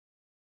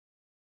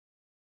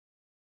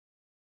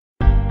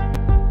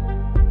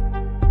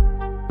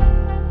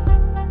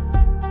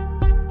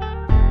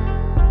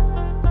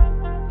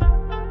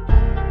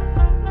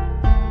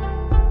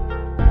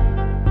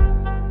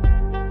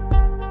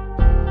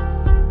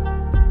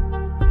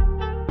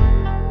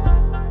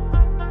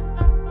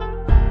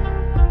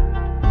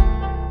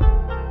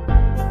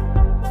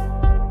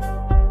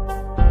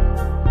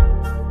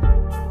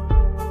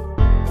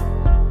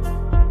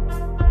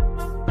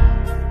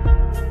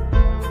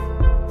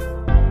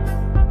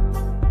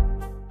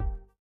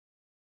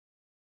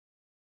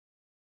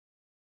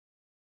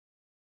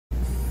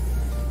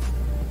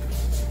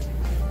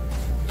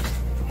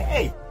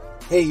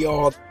Hey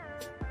y'all.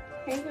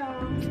 Hey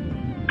y'all.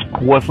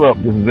 What's up?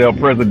 This is El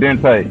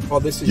Presidente. Oh,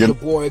 this is your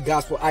boy,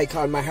 gospel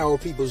icon, my Harold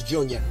Peoples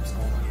Jr.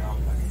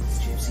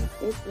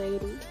 It's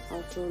Lady,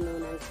 also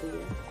known as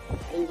Leah,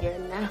 and you're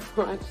now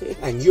watching.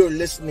 And you're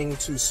listening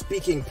to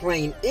Speaking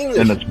Plain English.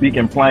 And the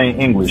Speaking Plain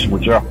English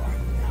with your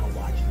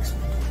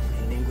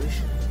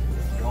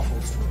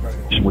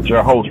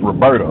host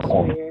Roberta.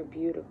 Your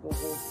beautiful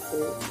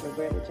host,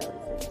 Roberta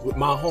Johnson. With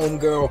my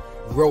homegirl,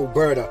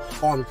 Roberta,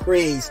 on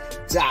Praise.fm.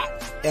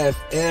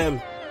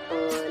 On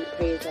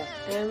Praise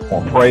FM.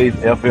 On Praise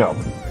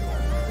FM.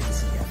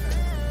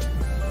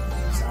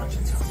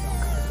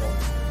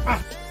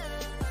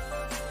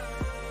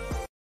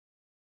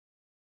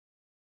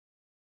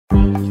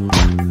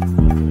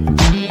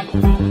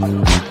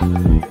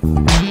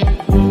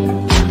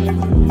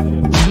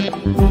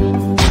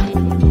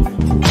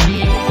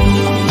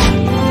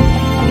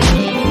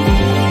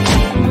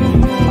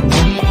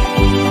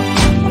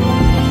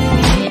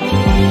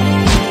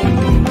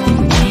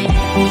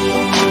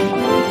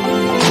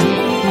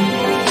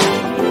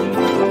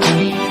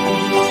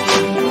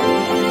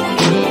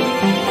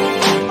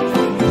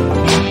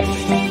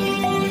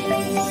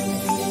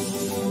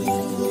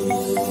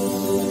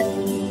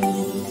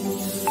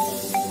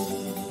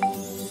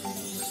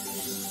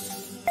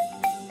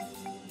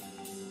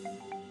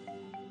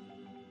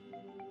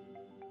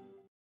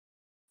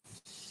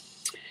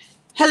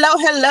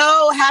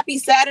 Hello. Happy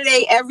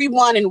Saturday,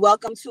 everyone, and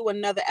welcome to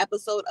another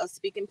episode of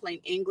Speaking Plain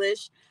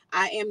English.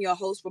 I am your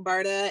host,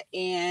 Roberta,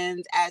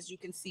 and as you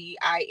can see,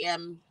 I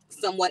am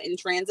somewhat in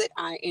transit.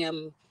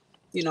 I'm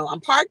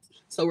parked,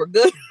 so we're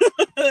good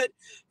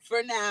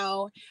for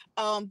now.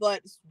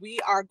 But we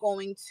are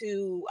going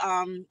to,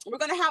 we're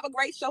going to have a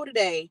great show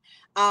today.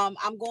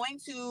 I'm going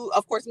to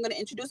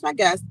introduce my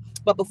guest,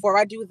 but before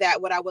I do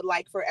that, what I would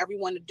like for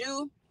everyone to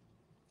do,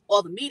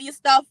 all the media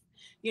stuff,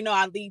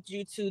 I need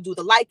you to do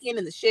the liking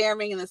and the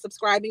sharing and the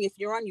subscribing if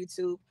you're on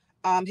YouTube.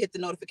 Hit the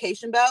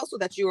notification bell so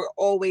that you're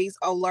always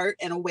alert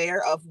and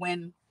aware of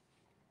when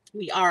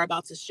we are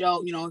about to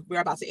show, we're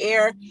about to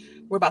air,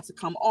 we're about to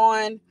come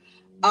on.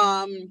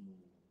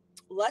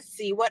 Let's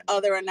see, what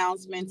other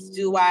announcements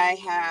do I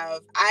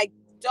have? I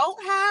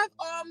don't have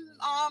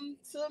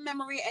to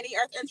memory any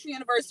Earth Entry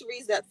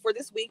anniversaries that for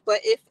this week, but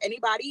if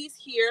anybody's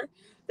here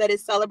that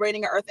is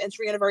celebrating an Earth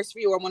Entry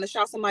anniversary or want to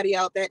shout somebody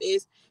out that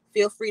is,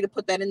 feel free to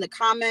put that in the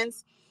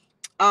comments.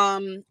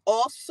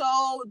 Also,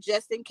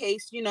 just in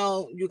case,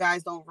 you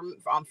guys don't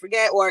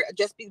forget, or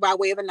just be by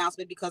way of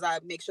announcement, because I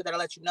make sure that I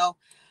let you know,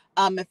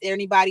 if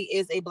anybody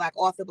is a Black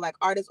author, Black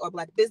artist, or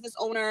Black business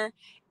owner,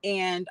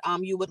 and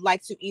you would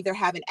like to either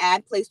have an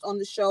ad placed on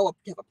the show, or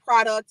have a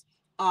product,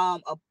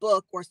 a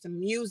book, or some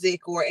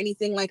music, or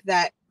anything like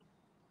that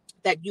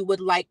you would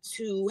like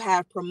to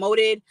have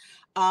promoted,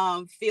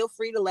 feel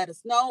free to let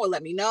us know or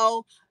let me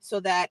know so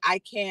that I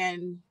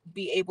can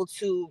be able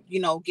to,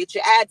 get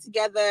your ad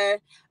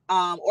together,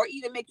 or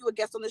even make you a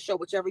guest on the show,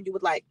 whichever you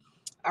would like.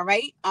 All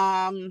right.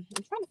 I'm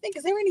trying to think,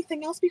 is there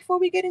anything else before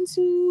we get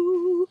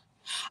into?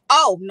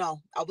 Oh,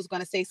 no, I was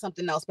going to say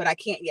something else, but I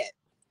can't yet.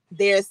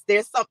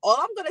 All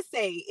I'm going to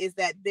say is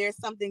that there's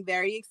something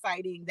very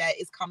exciting that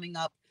is coming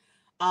up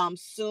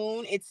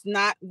soon. It's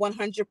not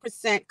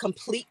 100%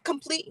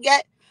 complete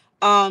yet.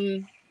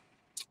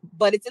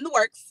 But it's in the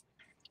works.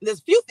 There's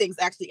a few things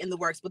actually in the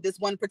works, but this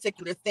one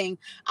particular thing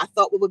I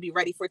thought we would be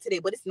ready for today,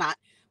 but it's not.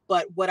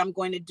 But what I'm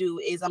going to do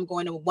is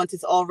once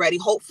it's all ready,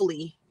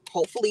 hopefully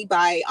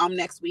by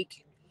next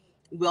week,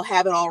 we'll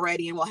have it all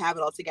ready and we'll have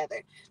it all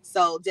together.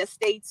 So just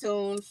stay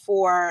tuned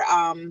for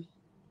a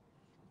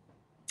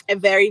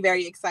very,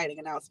 very exciting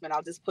announcement.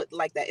 I'll just put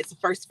like that. It's a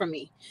first for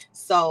me.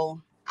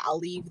 So I'll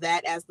leave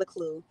that as the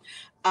clue.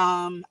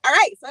 All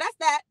right, so that's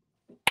that.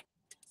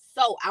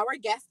 So our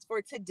guest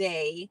for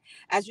today,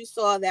 as you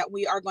saw, that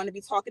we are going to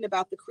be talking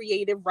about the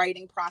creative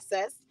writing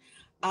process,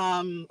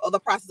 or the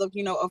process of,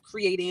 of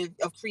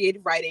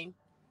creative writing.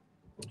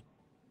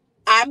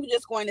 I'm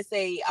just going to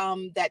say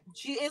that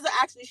she is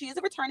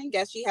a returning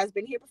guest. She has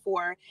been here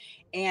before,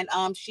 and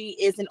she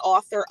is an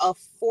author of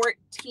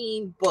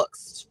 14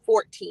 books,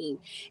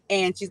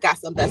 and she's got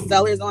some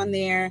bestsellers on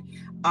there.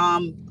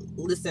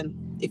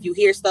 Listen, if you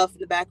hear stuff in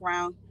the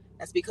background,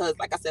 that's because,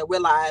 like I said, we're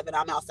live and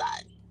I'm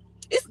outside.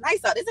 It's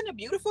nice out. Isn't it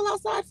beautiful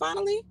outside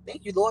finally?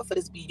 Thank you, Lord, for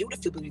this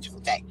beautiful,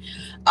 beautiful day.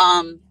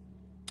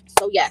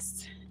 So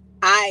yes,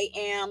 I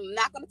am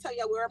not going to tell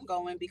you where I'm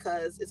going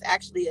because it's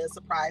actually a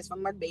surprise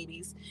from my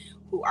babies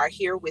who are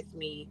here with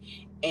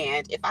me.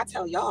 And if I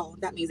tell y'all,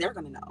 that means they're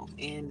going to know,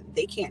 and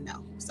they can't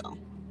know. So,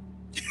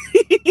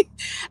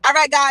 all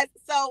right, guys.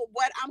 So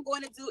what I'm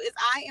going to do is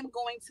I am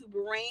going to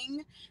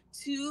bring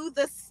to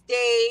the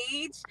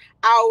stage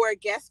our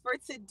guest for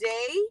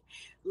today,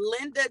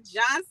 Linda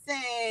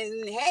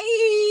Johnson.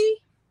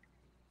 Hey,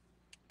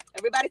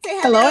 everybody say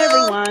hello.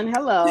 Hello, everyone.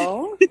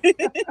 Hello.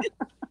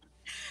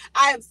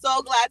 I am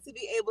so glad to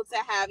be able to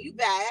have you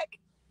back.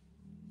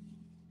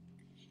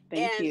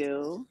 Thank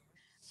you.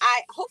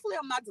 Hopefully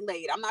I'm not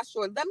delayed. I'm not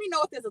sure. Let me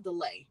know if there's a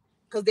delay,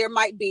 because there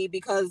might be,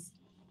 because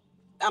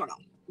I don't know.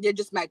 There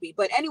just might be.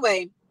 But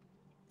anyway,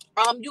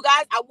 You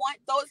guys, I want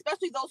those,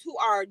 especially those who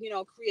are,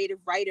 creative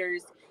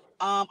writers.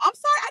 I'm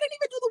sorry, I didn't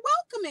even do the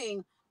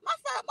welcoming. My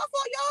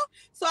fault, y'all.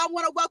 So I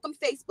want to welcome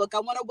Facebook.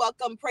 I want to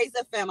welcome Praise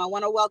FM. I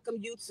want to welcome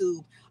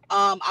YouTube.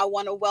 I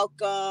want to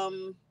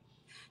welcome,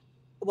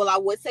 well, I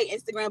would say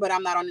Instagram, but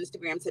I'm not on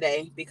Instagram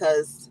today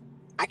because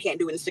I can't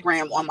do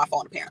Instagram on my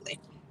phone, apparently.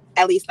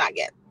 At least not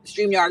yet.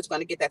 StreamYard is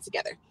going to get that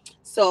together.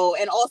 So,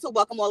 and also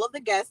welcome all of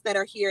the guests that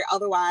are here.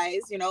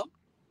 Otherwise,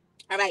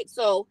 All right.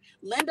 So,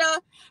 Linda,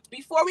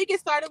 before we get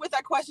started with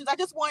our questions, I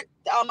just want,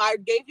 I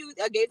gave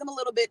them a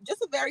little bit,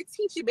 just a very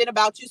teachy bit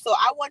about you. So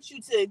I want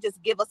you to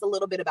just give us a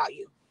little bit about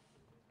you.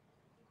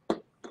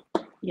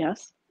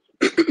 Yes.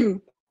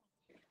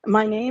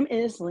 My name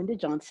is Linda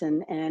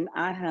Johnson, and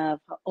I have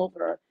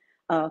over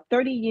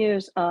 30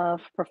 years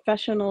of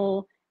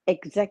professional,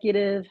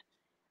 executive,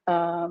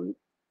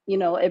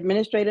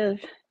 administrative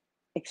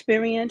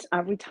experience.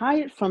 I've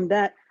retired from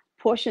that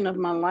portion of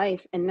my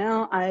life, and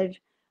now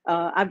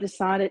I've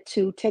decided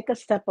to take a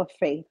step of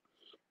faith,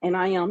 and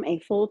I am a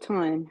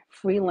full-time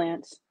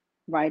freelance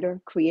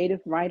writer, creative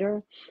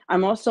writer.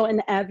 I'm also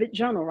an avid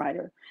journal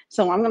writer.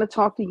 So I'm going to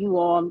talk to you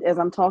all as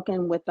I'm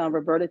talking with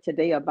Roberta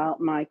today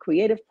about my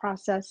creative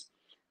process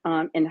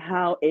and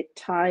how it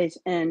ties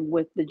in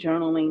with the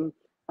journaling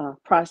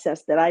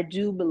process that I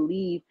do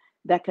believe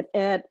that could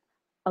add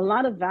a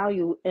lot of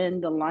value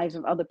in the lives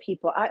of other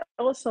people. I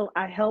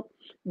help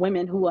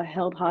women who are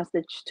held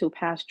hostage to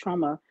past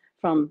trauma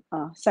from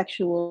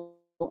sexual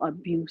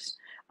abuse,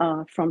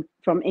 from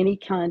any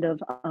kind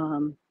of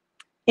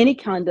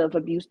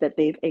abuse that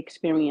they've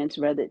experienced,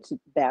 whether it's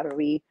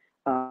battery,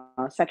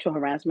 sexual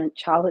harassment,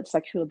 childhood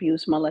sexual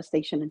abuse,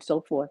 molestation, and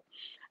so forth.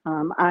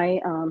 I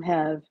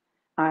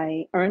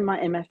earned my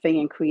MFA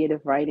in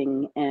creative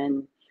writing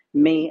in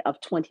May of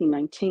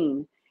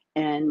 2019.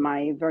 And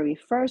my very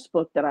first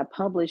book that I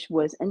published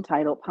was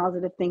entitled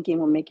Positive Thinking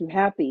Will Make You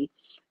Happy,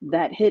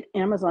 that hit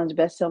Amazon's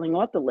best-selling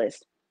author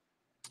list.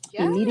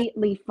 Yeah.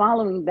 Immediately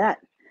following that,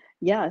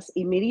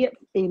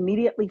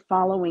 immediately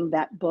following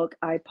that book,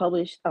 I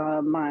published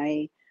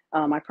my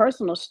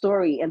personal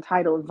story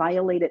entitled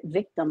Violated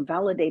Victim,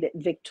 Validated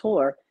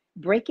Victor,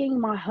 Breaking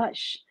My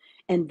Hush.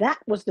 And that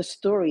was the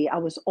story I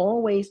was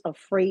always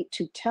afraid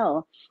to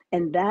tell.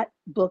 And that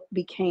book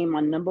became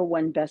my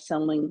 #1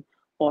 best-selling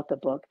author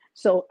book.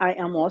 So I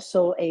am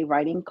also a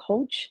writing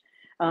coach.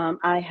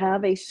 I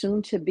have a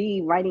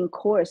soon-to-be writing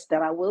course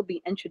that I will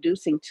be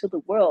introducing to the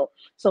world.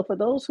 So for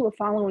those who are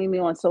following me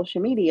on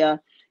social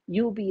media,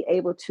 you'll be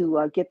able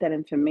to get that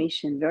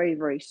information very,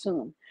 very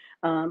soon.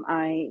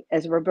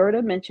 As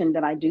Roberta mentioned,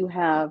 that I do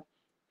have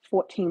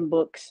 14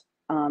 books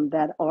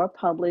that are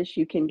published.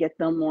 You can get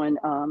them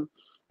on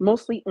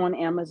mostly on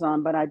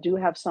Amazon, but I do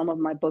have some of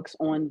my books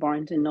on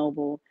Barnes and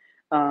Noble,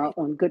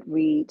 on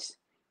Goodreads,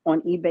 on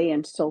eBay,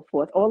 and so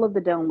forth, all of the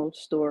download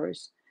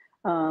stores.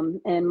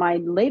 And my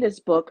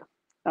latest book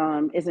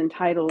is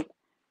entitled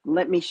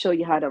Let Me Show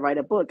You How to Write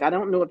a Book. I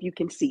don't know if you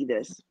can see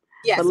this,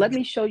 but Let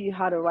Me Show You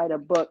How to Write a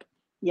Book,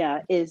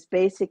 is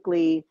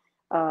basically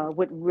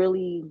what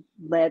really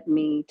led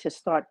me to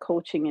start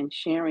coaching and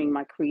sharing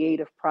my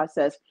creative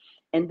process.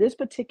 And this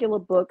particular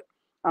book,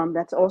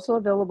 that's also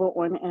available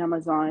on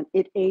Amazon,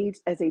 it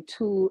aids as a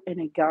tool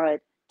and a guide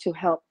to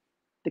help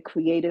the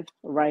creative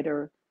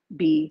writer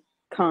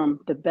become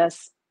the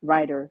best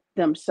writer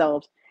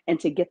themselves and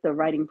to get the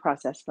writing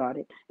process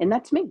started. And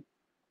that's me.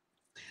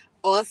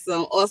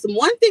 Awesome.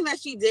 One thing that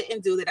she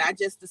didn't do that I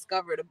just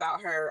discovered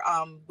about her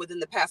within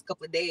the past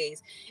couple of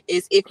days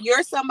is if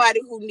you're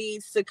somebody who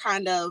needs to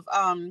kind of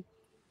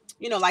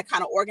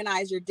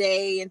organize your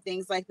day and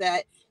things like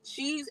that,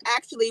 she's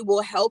actually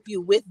will help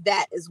you with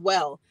that as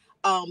well.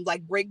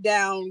 Like break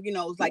down,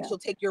 she'll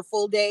take your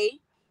full day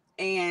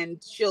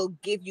and she'll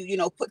give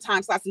you, put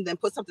time slots and then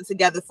put something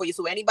together for you.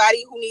 So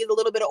anybody who needs a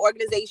little bit of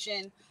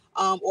organization,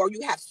 or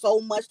you have so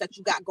much that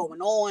you got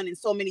going on and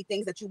so many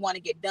things that you want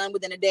to get done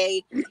within a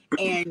day,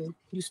 and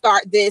you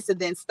start this and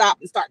then stop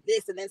and start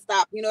this and then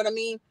stop, you know what I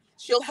mean?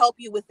 She'll help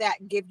you with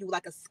that, give you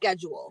like a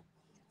schedule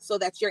so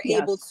that you're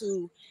able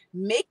to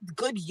make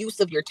good use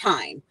of your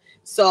time.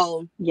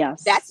 So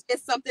that's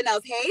just something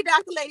else. Hey,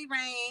 Dr. Lady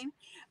Rain.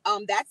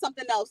 That's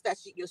something else that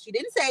she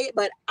didn't say it,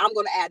 but I'm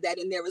going to add that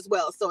in there as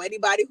well. So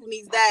anybody who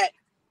needs that.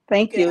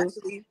 Thank you.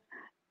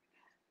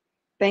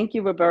 Thank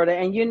you, Roberta.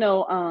 And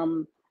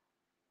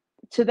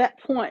to that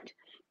point,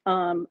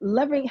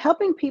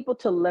 helping people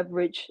to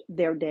leverage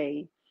their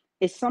day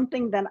is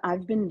something that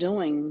I've been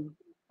doing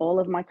all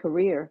of my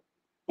career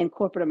in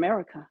corporate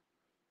America.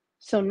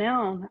 So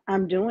now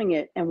I'm doing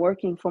it and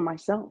working for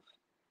myself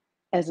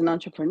as an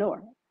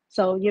entrepreneur.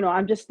 So,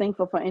 I'm just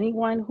thankful for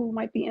anyone who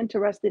might be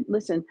interested.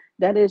 Listen,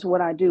 that is what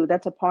I do.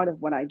 That's a part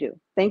of what I do.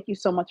 Thank you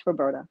so much,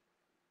 Roberta.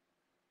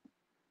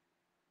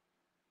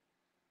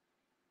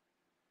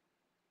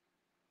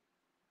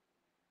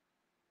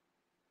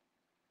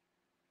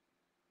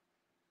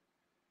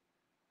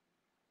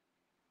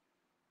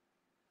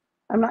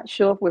 I'm not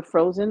sure if we're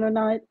frozen or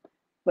not,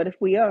 but if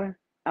we are,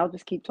 I'll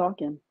just keep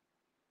talking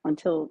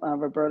until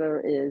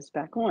Roberta is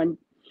back on.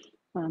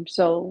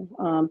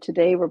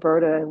 Today,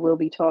 Roberta will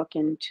be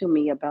talking to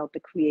me about the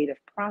creative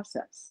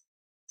process.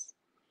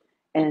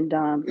 And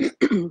I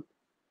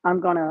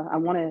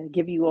want to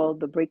give you all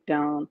the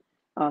breakdown,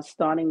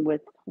 starting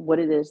with what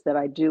it is that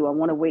I do. I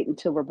want to wait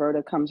until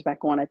Roberta comes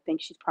back on. I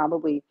think she's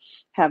probably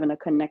having a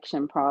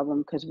connection problem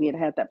because we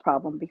had that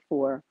problem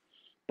before.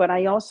 But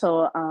I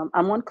also,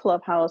 I'm on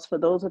Clubhouse. For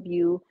those of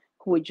you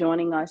who are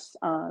joining us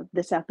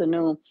this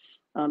afternoon,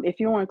 if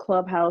you're on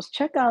Clubhouse,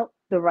 check out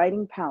the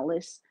Writing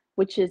Palace,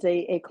 which is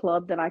a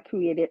club that I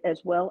created,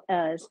 as well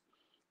as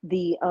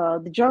the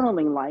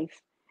Journaling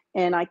Life.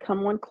 And I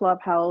come on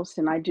Clubhouse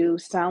and I do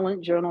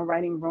silent journal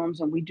writing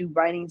rooms, and we do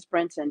writing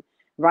sprints and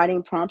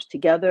writing prompts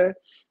together.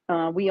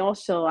 I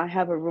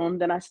have a room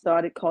that I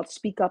started called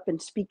Speak Up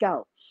and Speak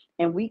Out.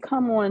 And we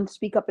come on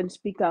Speak Up and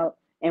Speak Out,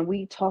 and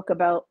we talk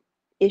about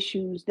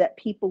issues that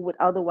people would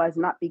otherwise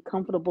not be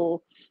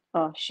comfortable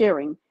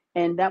sharing.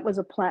 And that was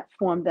a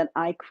platform that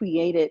I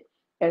created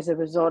as a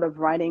result of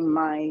writing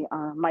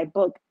my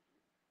book,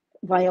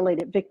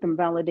 Violated Victim,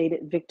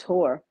 Validated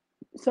Victor.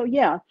 So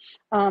yeah,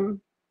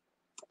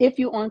 if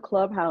you're on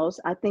Clubhouse,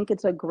 I think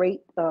it's a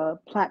great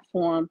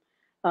platform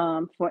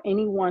for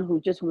anyone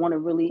who just want to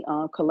really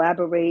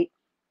collaborate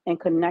and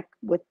connect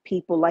with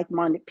people,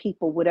 like-minded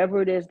people,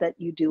 whatever it is that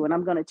you do. And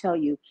I'm going to tell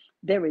you,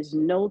 there is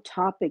no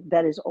topic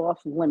that is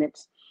off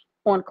limits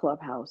on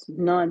Clubhouse,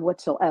 none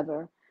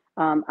whatsoever.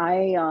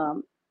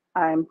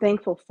 I'm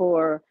thankful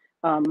for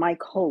my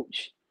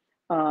coach,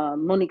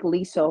 Monique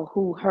Lisa,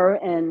 who her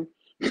and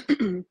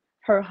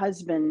her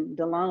husband,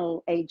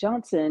 Delano A.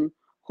 Johnson,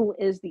 who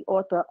is the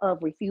author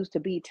of Refuse to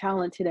Be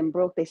Talented and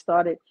Broke, they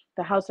started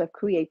the House of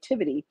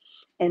Creativity.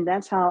 And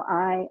that's how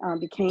I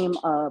became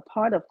a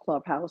part of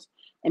Clubhouse.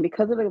 And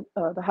because of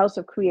the House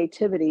of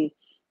Creativity,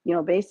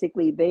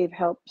 basically they've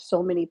helped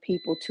so many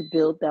people to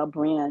build their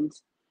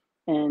brands.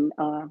 And,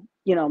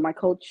 my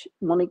coach,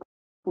 Monique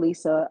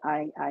Lisa,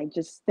 I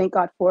just thank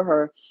God for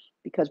her,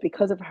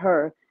 because of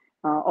her,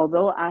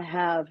 although I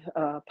have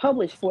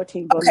published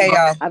 14 books, Okay,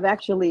 y'all. I've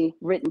actually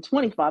written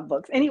 25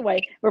 books.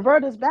 Anyway,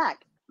 Roberta's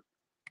back.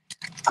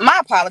 My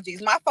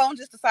apologies. My phone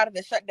just decided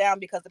to shut down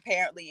because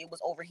apparently it was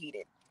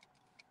overheated.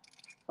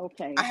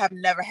 Okay. I have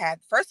never had,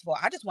 first of all,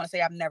 I just want to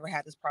say I've never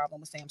had this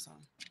problem with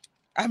Samsung.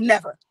 I've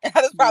never had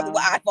this problem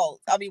with iPhones.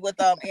 I mean, with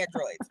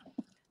Androids.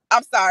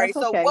 I'm sorry.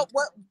 That's so okay. what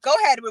go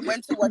ahead and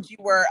went to what you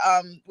were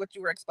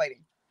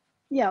explaining.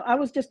 Yeah, I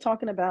was just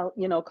talking about,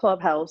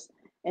 Clubhouse,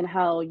 and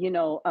how,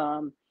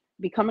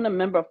 becoming a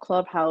member of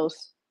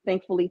Clubhouse,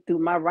 thankfully through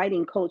my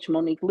writing coach,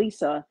 Monique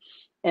Lisa,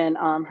 and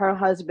her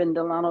husband,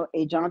 Delano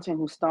A. Johnson,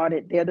 who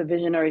started, they're the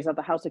visionaries of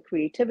the House of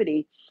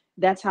Creativity.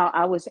 That's how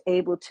I was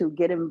able to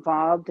get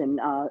involved. And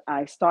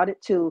I started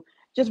to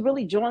just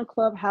really join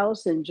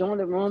Clubhouse and join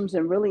the rooms.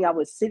 And really, I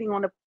was sitting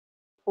on the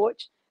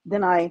porch.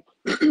 Then I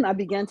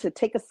began to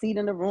take a seat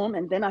in the room.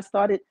 And then I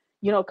started,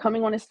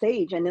 coming on a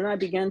stage. And then I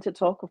began to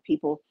talk with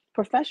people,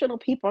 professional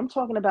people. I'm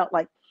talking about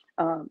like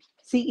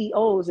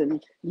CEOs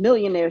and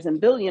millionaires and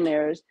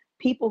billionaires,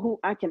 people who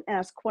I can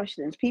ask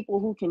questions,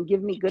 people who can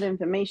give me good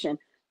information,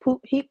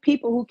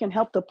 people who can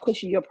help to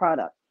push your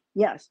product.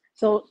 Yes.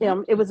 So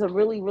it was a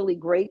really, really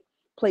great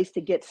place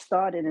to get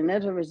started. And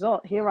as a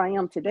result, here I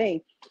am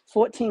today,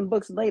 14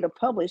 books later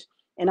published,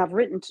 and I've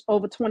written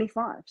over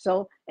 25.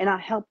 So, and I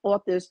help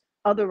authors,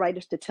 other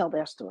writers, to tell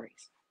their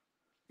stories.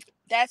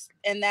 That's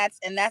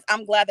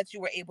I'm glad that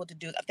you were able to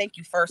do that. Thank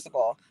you, first of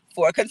all,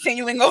 for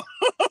continuing on.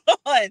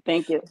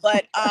 Thank you.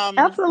 But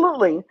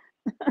absolutely.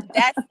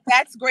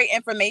 that's great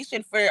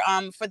information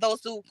for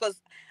those who,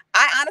 because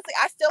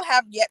I still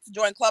have yet to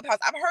join Clubhouse.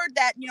 I've heard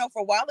that,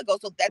 for a while ago.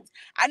 So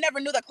I never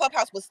knew that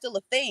Clubhouse was still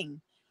a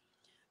thing.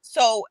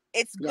 So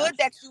it's good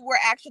that you were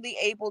actually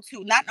able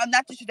to, not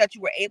just that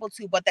you were able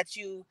to, but that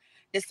you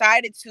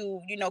decided to,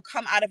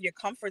 come out of your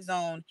comfort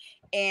zone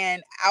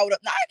and I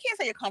can't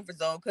say your comfort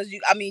zone, because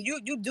you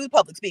do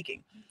public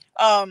speaking.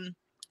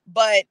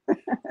 But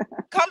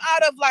come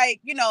out of, like,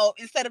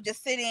 instead of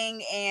just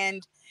sitting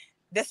and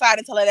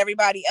deciding to let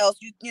everybody else,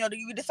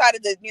 you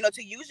decided to,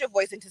 to use your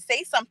voice and to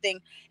say something.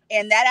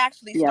 And that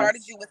actually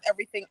started you with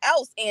everything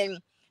else. And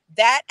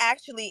that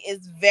actually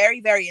is very,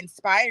 very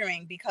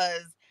inspiring,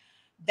 because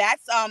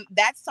that's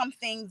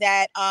something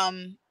that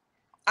I'm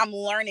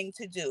learning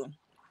to do,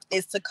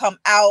 is to come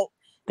out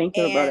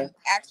and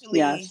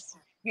actually,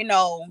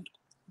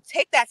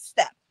 take that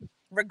step,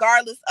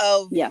 regardless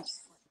of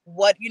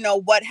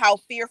how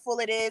fearful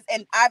it is.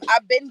 And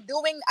I've been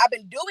doing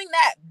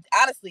that.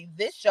 Honestly,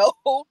 this show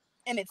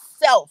in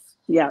itself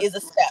is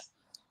a step.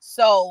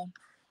 So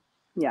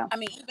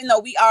even though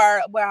we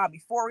are,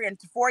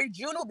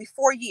 June will be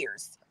 4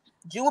 years.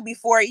 June will be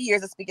 4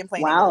 years of speaking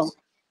plain English.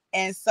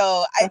 And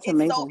so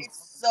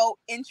it's so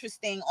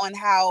interesting on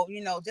how,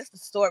 just the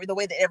story, the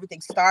way that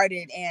everything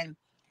started. And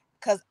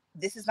because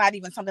this is not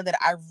even something that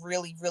I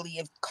really, really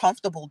am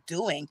comfortable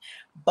doing,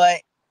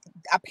 but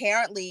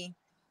apparently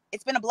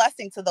it's been a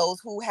blessing to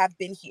those who have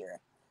been here,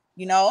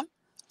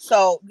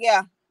 So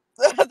yeah,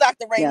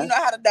 Dr. Rain, you know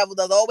how the devil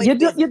does. Always you're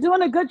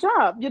doing a good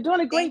job. You're doing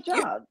a great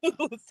job.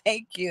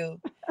 Thank you.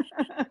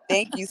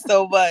 Thank you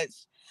so much.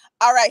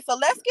 All right, so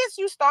let's get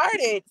you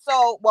started.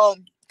 So, well,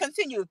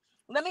 continue.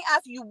 Let me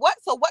ask you what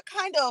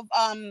kind of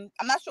I'm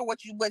not sure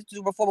what you went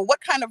through before, but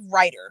what kind of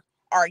writer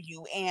are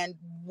you, and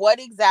what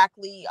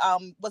exactly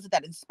was it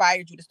that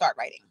inspired you to start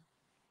writing?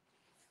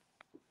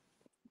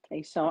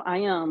 Okay, so I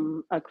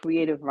am a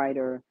creative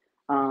writer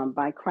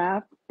by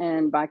craft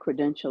and by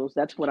credentials.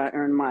 That's what I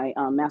earned my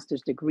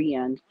master's degree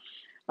in.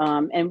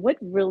 And what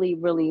really,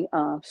 really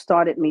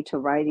started me to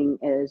writing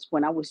is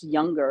when I was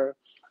younger,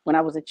 when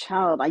I was a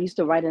child, I used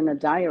to write in a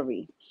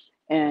diary.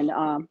 And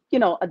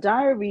a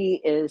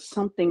diary is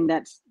something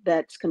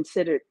that's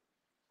considered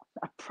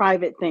a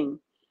private thing.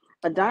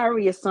 A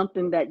diary is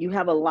something that you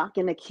have a lock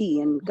and a key,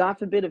 and God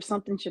forbid if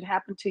something should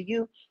happen to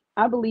you,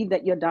 I believe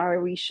that your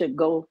diary should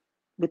go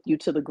with you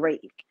to the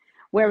grave.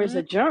 Whereas Mm,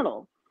 a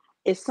journal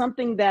is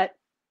something that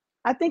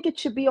I think it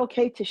should be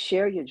okay to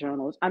share your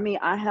journals. I mean,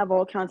 I have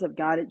all kinds of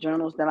guided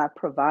journals that I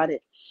provided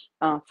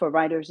for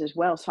writers as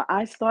well. So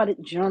I started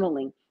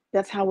journaling.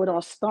 That's how it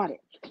all started.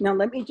 Now,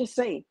 let me just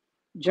say,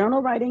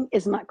 journal writing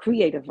is not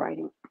creative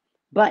writing,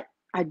 but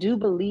I do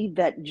believe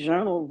that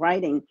journal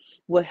writing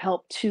will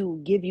help to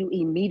give you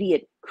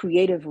immediate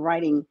creative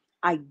writing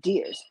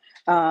ideas.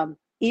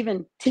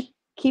 Even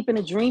keeping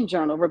a dream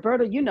journal.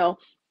 Roberta,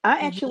 I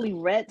mhm. actually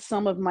read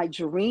some of my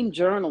dream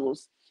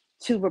journals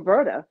to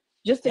Roberta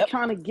just to Yep.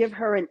 kind of give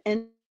her an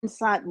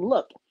inside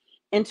look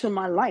into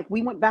my life.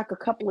 We went back a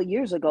couple of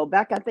years ago,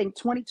 back I think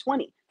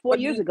 2020, four What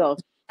years you ago,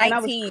 and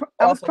 19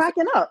 I was also. So,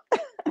 cracking up.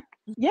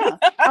 Yeah,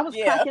 I was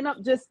yeah. cracking up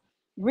just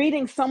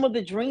reading some of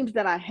the dreams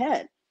that I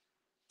had.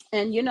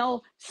 And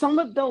some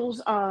of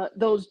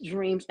those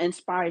dreams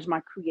inspires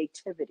my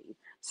creativity.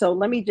 So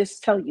let me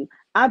just tell you,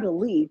 I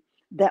believe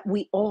that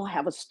we all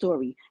have a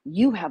story.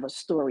 You have a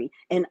story,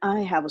 and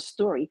I have a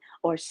story,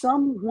 or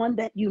someone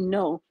that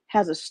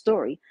has a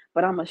story.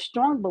 But I'm a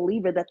strong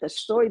believer that the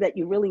story that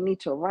you really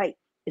need to write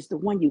is the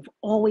one you've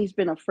always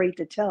been afraid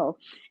to tell.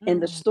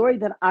 And the Mm, story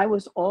that I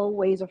was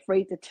always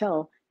afraid to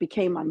tell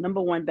became my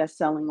number one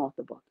best-selling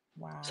author book.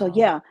 So wow.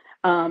 yeah,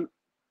 um,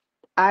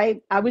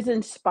 I was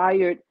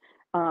inspired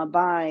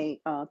by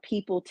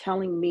people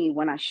telling me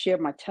when I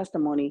shared my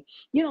testimony,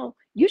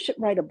 you should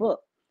write a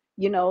book.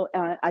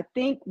 I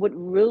think what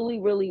really,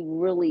 really,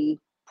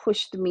 really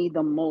pushed me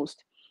the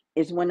most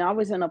is when I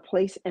was in a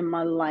place in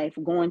my life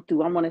going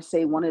through, I want to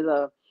say, one of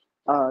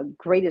the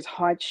greatest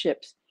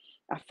hardships.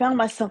 I found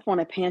myself on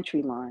a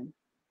pantry line,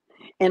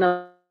 and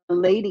a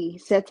lady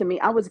said to me,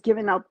 I was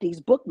giving out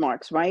these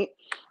bookmarks, right?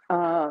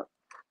 Uh,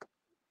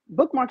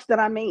 Bookmarks that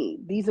I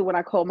made. These are what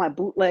I call my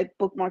bootleg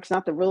bookmarks,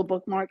 not the real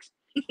bookmarks.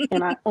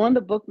 And on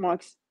the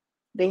bookmarks,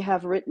 they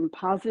have written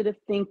positive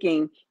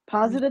thinking.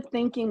 Positive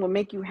thinking will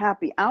make you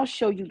happy. I'll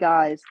show you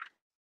guys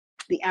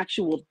the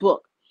actual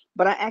book.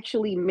 But I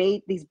actually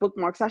made these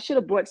bookmarks. I should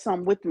have brought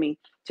some with me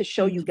to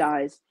show you Mhm.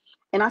 guys.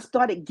 And I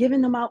started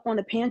giving them out on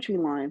the pantry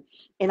line.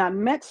 And I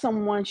met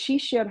someone, she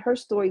shared her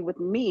story with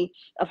me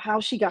of how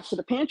she got to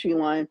the pantry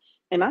line.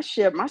 And I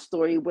shared my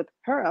story with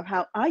her of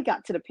how I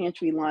got to the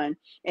pantry line.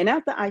 And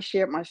after I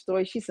shared my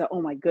story, she said,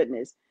 "Oh my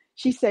goodness."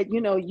 She said,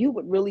 "You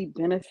would really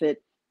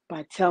benefit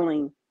by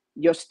telling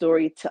your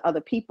story to other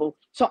people."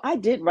 So I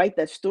did write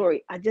that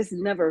story. I just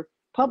never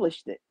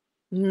published it.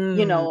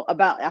 Mm.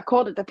 I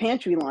called it the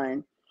pantry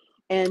line.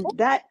 And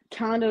that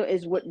kind of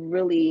is what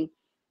really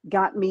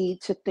got me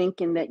to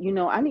thinking that,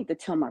 I need to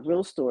tell my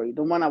real story,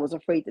 the one I was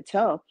afraid to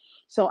tell.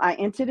 So I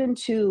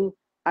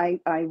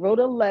wrote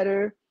a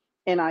letter,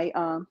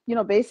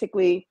 and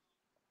basically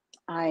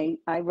I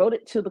wrote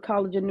it to the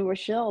College of New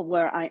Rochelle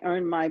where I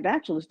earned my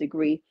bachelor's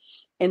degree,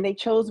 and they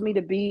chose me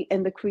to be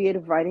in the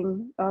creative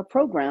writing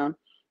program.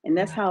 And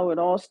that's Wow. how it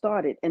all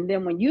started. And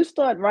then when you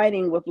start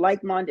writing with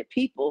like minded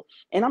people,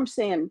 and I'm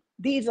saying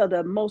these are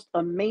the most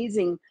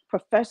amazing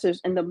professors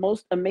and the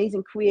most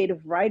amazing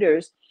creative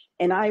writers.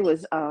 And I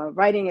was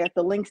writing at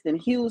the Langston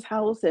Hughes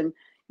House, and,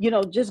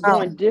 just Wow.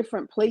 going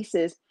different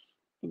places.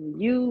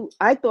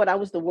 I thought I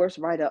was the worst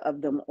writer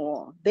of them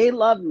all. They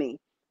loved me,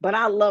 but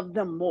I love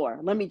them more.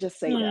 Let me just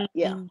say that.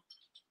 Yeah. Mm.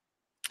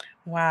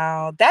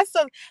 Wow, that's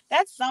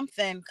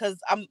something because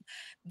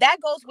that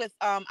goes with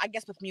I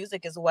guess with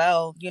music as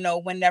well.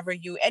 Whenever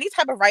you any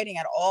type of writing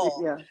at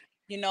all, Yeah.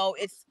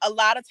 it's a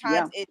lot of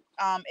times Yeah.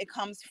 it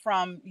comes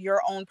from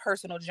your own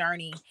personal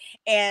journey,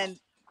 and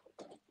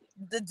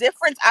the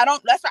difference I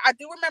don't that's I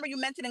do remember you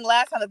mentioning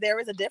last time that there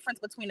is a difference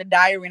between a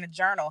diary and a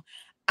journal.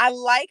 I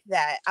like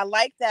that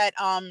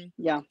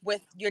Yeah.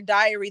 with your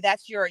diary,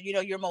 that's your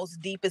most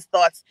deepest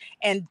thoughts,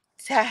 and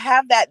to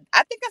have that,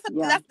 I think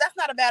Yeah. that's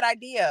not a bad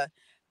idea,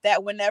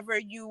 that whenever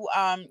you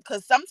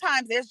cuz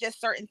sometimes there's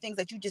just certain things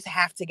that you just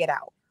have to get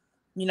out.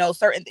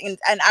 Certain things,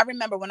 and I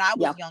remember when I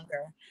was Yeah.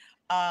 younger,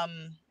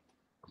 um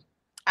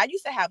I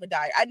used to have a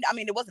diary. I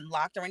mean, it wasn't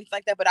locked or anything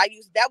like that, but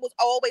that was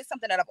always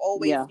something that I've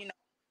always, Yeah.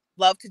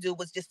 love to do,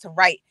 was just to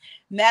write.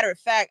 Matter of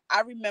fact,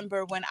 I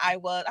remember when I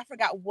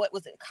forgot, what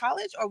was it,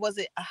 college or was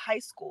it a high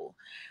school?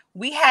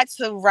 We had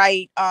to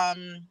write,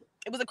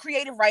 it was a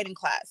creative writing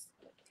class,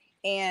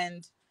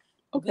 and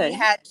we Okay.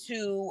 had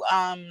to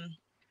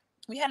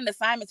we had an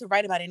assignment to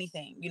write about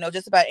anything,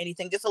 just about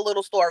anything, just a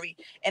little story.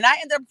 And I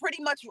ended up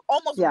pretty much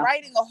almost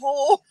writing a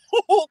whole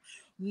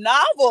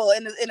novel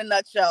in a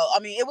nutshell. I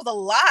mean, it was a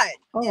lot.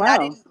 Oh, and wow. I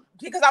didn't,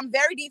 because I'm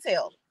very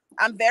detailed.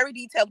 I'm very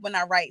detailed when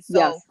I write.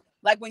 So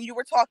like when you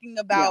were talking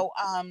about,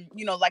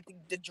 like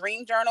the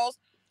dream journals,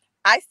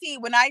 I see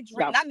when I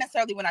dream, not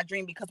necessarily when I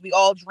dream, because we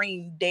all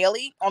dream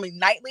daily,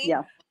 nightly,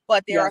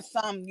 but there are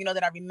some,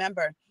 that I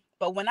remember.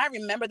 But when I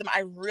remember them,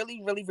 I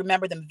really, really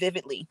remember them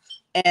vividly.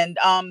 And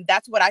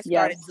that's what I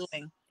started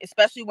doing,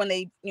 especially when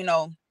they,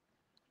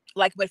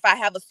 like if I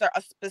have a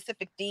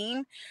specific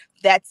theme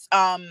that's,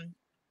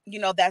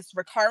 that's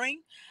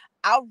recurring,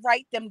 I'll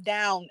write them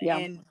down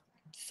in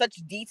such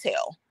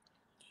detail.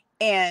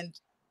 And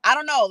I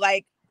don't know,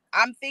 like,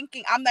 I'm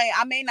thinking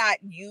I may not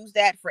use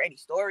that for any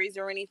stories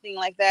or anything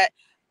like that,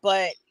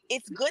 but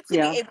it's good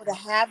to be able to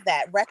have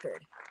that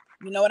record.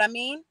 You know what I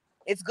mean?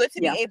 It's good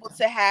to be able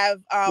to have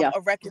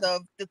a record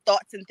of the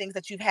thoughts and things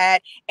that you've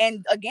had.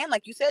 And again,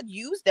 like you said,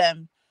 use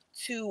them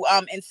to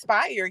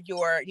inspire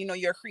your,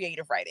 your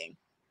creative writing.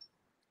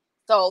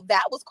 So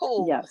that was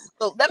cool. Yes.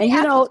 So let me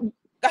ask you,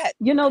 go ahead.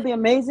 The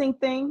amazing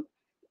thing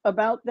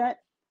about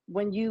that,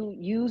 when you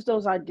use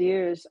those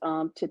ideas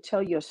to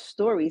tell your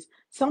stories,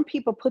 some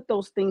people put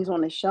those things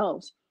on the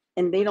shelves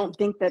and they don't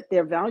think that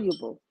they're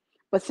valuable.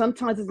 But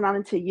sometimes it's not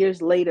until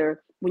years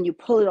later when you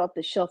pull it off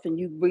the shelf and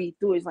you read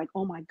through it, it's like,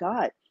 oh my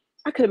God,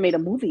 I could have made a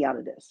movie out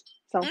of this.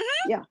 So,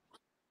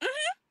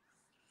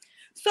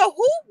 So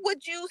who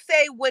would you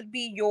say would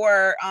be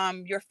your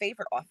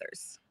favorite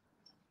authors?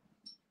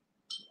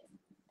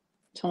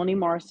 Toni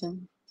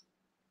Morrison.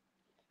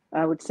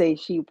 I would say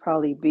she would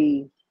probably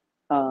be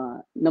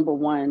number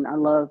one. I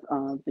love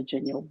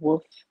Virginia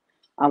Woolf.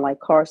 I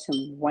like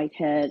Carson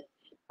Whitehead,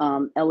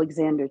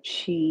 Alexander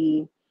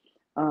Chee.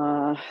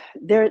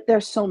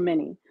 There's so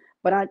many,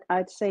 but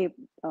I'd say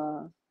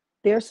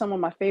they're some of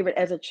my favorite.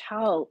 As a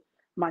child,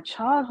 my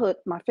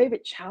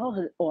favorite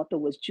childhood author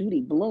was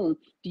Judy Blume.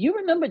 Do you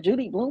remember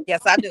Judy Blume?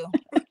 Yes, I do.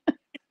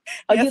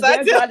 Yes,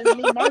 I do. God is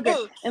Me,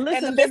 Margaret. And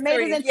listen, and they made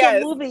it into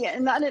a movie,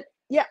 and I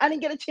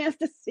didn't get a chance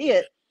to see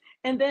it.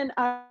 And then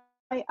I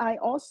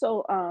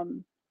also I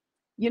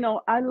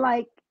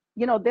like,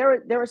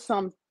 there are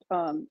some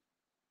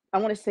I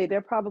want to say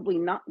they're probably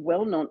not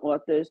well-known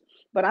authors,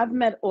 but I've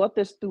met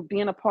authors through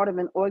being a part of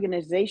an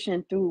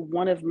organization through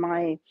one of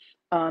my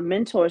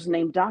mentors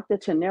named Dr.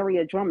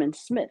 Teneria Drummond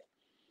Smith.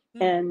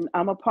 And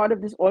I'm a part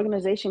of this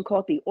organization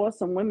called the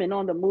Awesome Women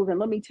on the Move. And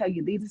let me tell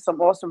you, these are some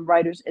awesome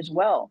writers as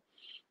well.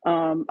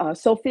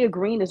 Sophia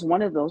Green is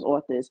one of those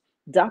authors,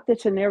 Dr.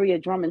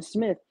 Teneria Drummond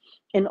Smith,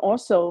 and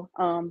also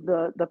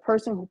the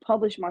person who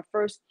published my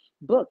first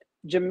book,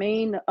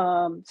 Jermaine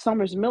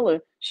Summers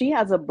Miller. She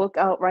has a book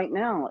out right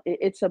now.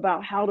 It's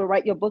about how to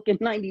write your book in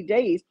 90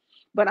 days.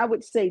 But I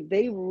would say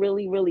they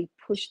really, really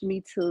pushed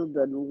me to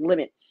the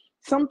limit.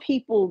 Some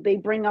people, they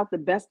bring out the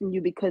best in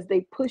you because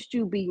they pushed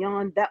you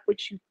beyond that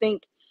which you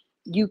think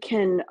you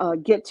can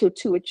get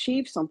to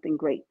achieve something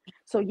great.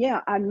 So yeah,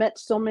 I met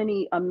so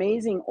many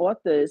amazing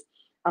authors.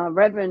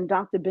 Reverend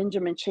Dr.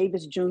 Benjamin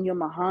Chavis Jr.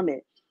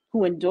 Muhammad,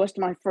 who endorsed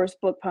my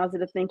first book,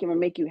 Positive Thinking Will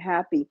Make You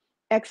Happy.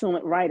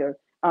 Excellent writer.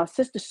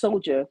 Sister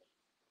Soldier,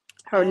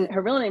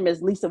 her real name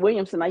is Lisa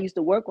Williamson. I used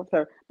to work with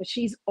her, but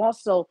she's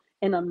also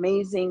an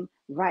amazing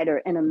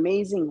writer, an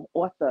amazing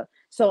author.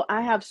 So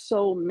I have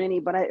so many,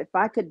 but if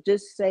I could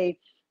just say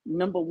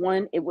number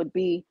one, it would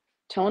be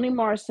Toni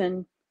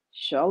Morrison,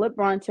 Charlotte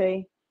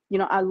Bronte.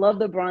 I love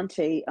the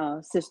Bronte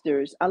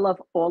sisters. I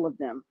love all of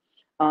them.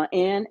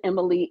 Anne,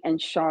 Emily,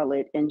 and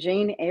Charlotte. And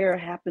Jane Eyre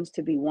happens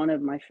to be one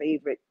of my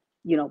favorite,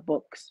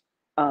 books.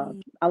 I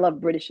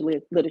love British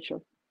literature.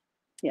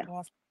 Yeah.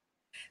 Awesome.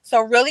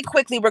 So really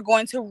quickly, we're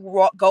going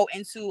to go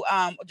into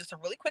just a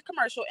really quick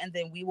commercial, and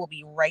then we will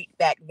be right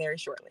back very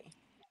shortly.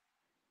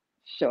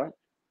 Sure.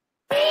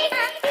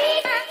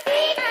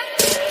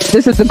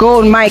 This is the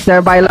golden mic that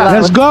everybody loves.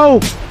 Let's go.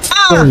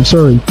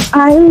 Sorry.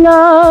 I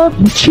love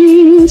you,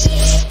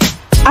 Jesus.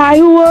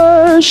 I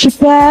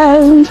worship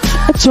and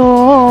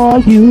adore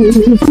you.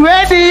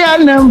 Ready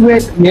and I'm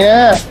ready.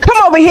 Yeah. Come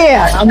over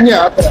here. I'm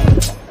here.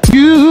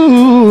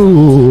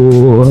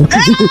 You.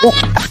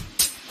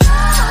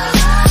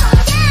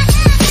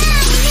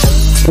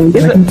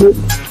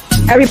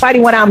 Everybody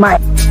went out mic.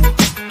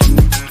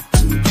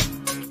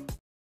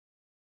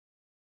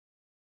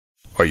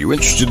 Are you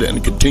interested in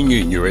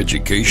continuing your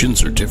education,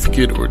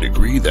 certificate, or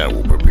degree that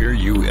will prepare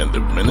you in the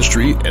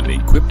ministry and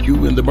equip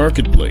you in the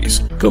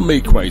marketplace? Come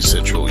make Christ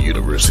Central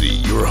University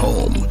your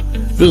home.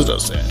 Visit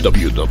us at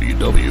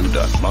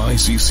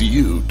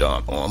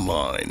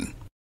www.myccu.online.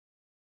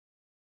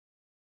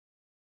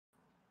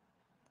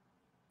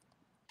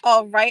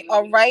 All right.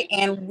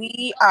 And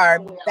we are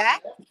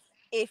back.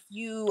 If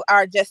you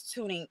are just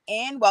tuning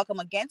in, welcome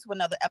again to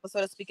another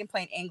episode of Speaking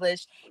Plain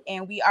English.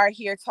 And we are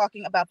here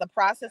talking about the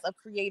process of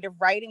creative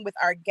writing with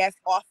our guest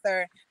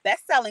author,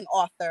 best-selling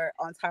author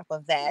on top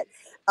of that,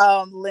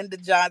 Linda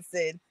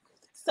Johnson.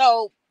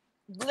 So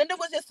Linda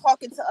was just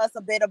talking to us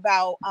a bit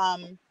about,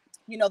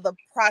 the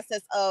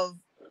process of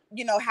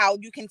how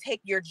you can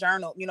take your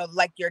journal,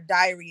 like your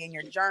diary and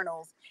your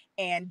journals,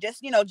 and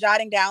just,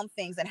 jotting down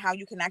things, and how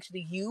you can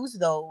actually use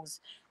those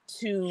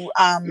to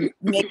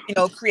make,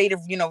 creative,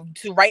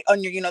 to write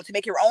on your, to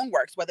make your own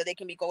works, whether they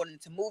can be going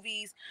into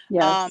movies,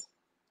 Yes.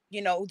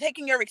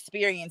 taking your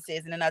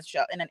experiences in a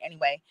nutshell,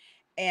 anyway.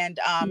 And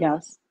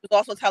Yes. she was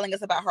also telling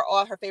us about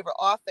all her favorite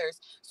authors.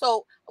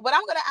 So what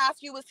I'm going to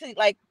ask you is to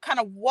like kind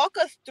of walk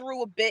us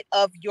through a bit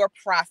of your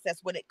process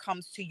when it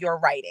comes to your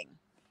writing.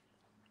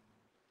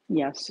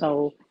 Yeah.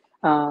 So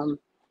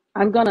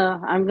I'm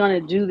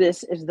gonna do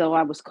this as though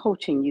I was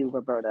coaching you,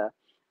 Roberta.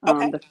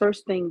 Okay. The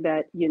first thing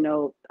that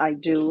I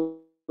do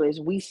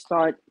is we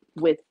start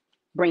with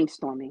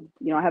brainstorming.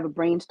 I have a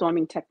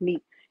brainstorming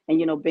technique, and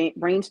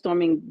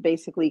brainstorming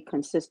basically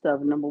consists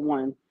of, number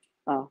one,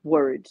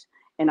 words,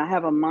 and I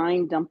have a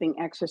mind dumping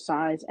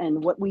exercise.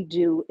 And what we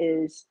do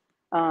is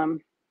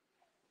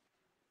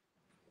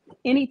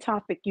any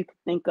topic you can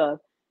think of,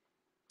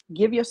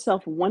 give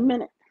yourself 1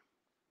 minute.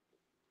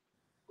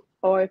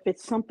 Or if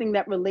it's something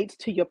that relates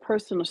to your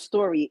personal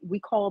story,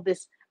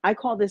 I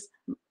call this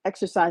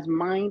exercise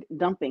mind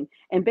dumping.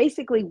 And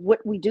basically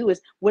what we do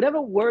is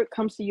whatever word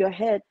comes to your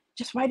head,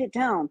 just write it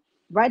down.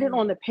 Write it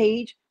on the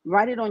page,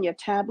 write it on your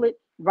tablet,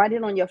 write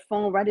it on your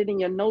phone, write it in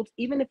your notes.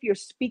 Even if you're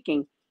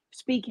speaking,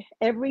 speak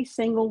every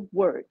single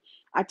word.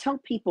 I tell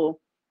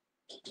people,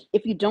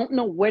 if you don't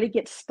know where to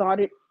get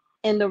started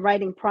in the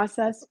writing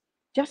process,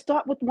 just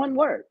start with one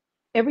word.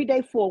 Every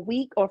day for a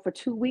week or for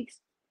 2 weeks,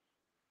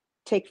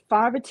 take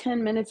 5 or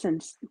 10 minutes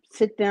and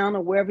sit down,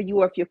 or wherever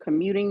you are, if you're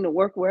commuting to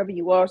work, wherever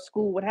you are,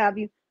 school, what have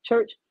you,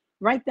 church,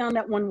 write down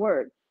that one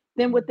word.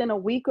 Then within a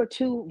week or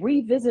two,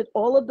 revisit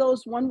all of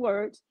those one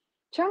words,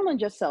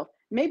 challenge yourself.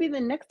 Maybe the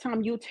next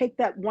time you'll take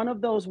that one of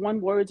those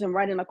one words and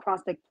write an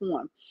acrostic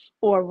poem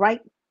or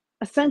write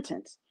a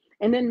sentence.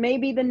 And then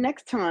maybe the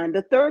next time,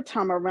 the third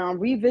time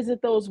around,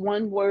 revisit those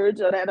one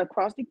words or that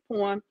acrostic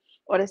poem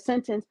or the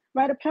sentence,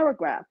 write a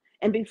paragraph.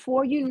 And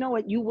before you know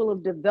it, you will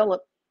have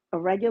developed a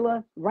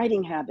regular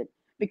writing habit.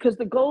 Because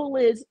the goal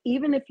is,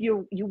 even if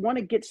you want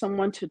to get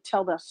someone to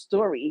tell their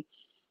story,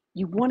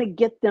 you want to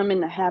get them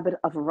in the habit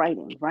of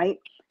writing, right?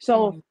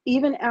 So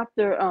even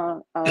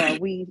after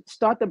we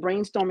start the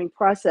brainstorming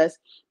process,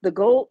 the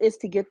goal is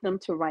to get them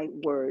to write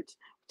words,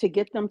 to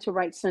get them to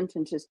write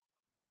sentences,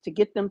 to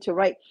get them to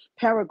write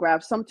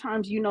paragraphs.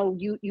 Sometimes, you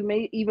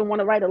may even want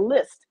to write a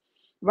list.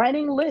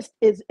 Writing list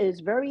is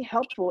very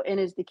helpful and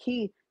is the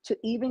key to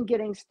even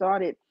getting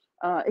started.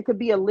 It could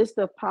be a list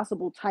of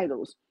possible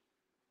titles.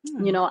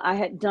 I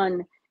had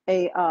done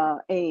a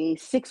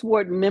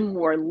 6-word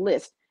memoir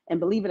list, and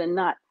believe it or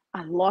not,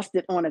 I lost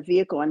it on a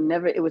vehicle.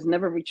 It was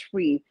never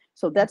retrieved.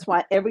 So that's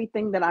why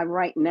everything that I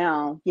write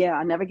now,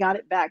 I never got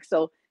it back.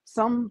 So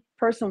some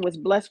person was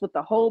blessed with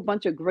a whole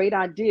bunch of great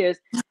ideas,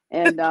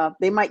 and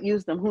they might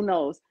use them, who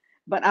knows.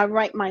 But I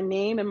write my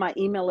name and my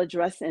email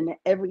address and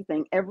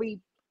everything, every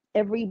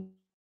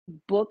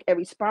book,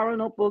 every spiral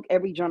notebook,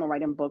 every journal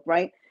writing book,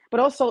 right? But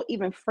also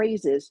even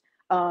phrases,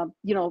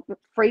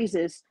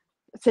 phrases,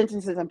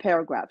 sentences, and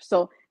paragraphs.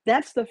 So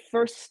that's the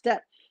first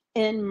step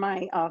in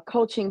my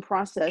coaching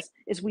process,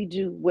 is we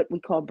do what we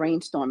call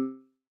brainstorming.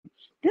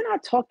 Then I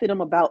talk to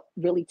them about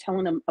really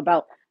telling them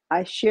about,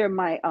 I share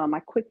my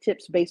quick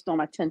tips based on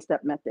my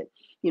 10-step method.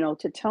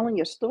 To telling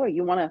your story,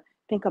 you want to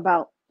think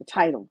about the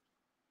title,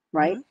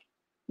 right?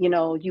 You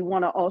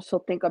want to also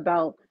think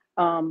about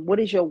what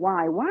is your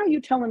why? Why are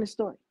you telling the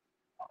story?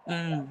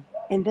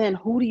 And then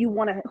who do you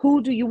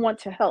want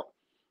to help?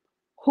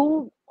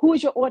 Who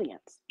is your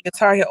audience? Your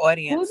target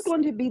audience. Who's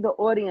going to be the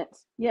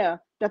audience? Yeah,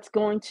 that's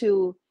going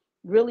to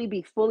really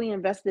be fully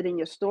invested in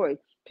your story,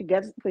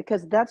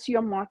 because that's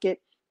your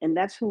market, and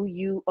that's who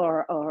you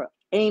are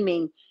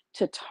aiming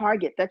to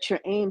target. That's your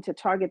aim, to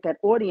target that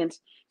audience.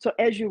 So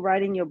as you're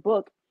writing your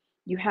book,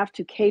 you have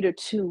to cater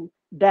to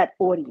that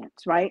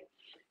audience, right?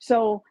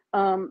 So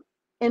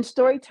in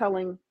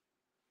storytelling,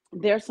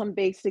 there's some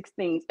basic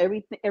things.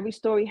 Every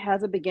story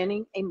has a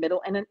beginning, a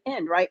middle, and an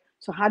end, right?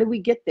 So how do we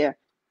get there?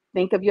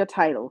 Think of your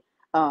title.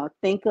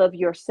 Think of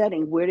your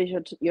setting. Where does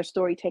your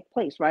story take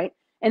place, right?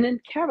 And then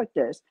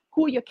characters.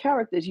 Who are your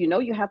characters?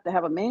 You have to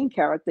have a main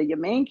character. Your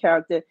main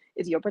character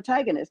is your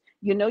protagonist.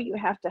 You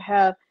have to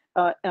have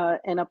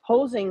an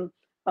opposing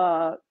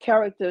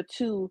character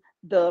to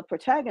the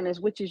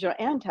protagonist, which is your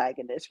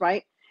antagonist,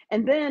 right?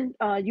 And then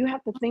you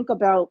have to think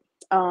about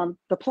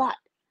the plot.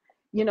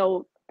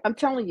 I'm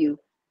telling you,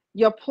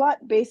 your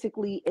plot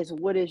basically is,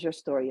 what is your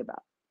story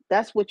about?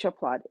 That's what your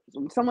plot is.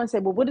 When someone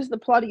said, well, what is the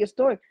plot of your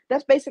story?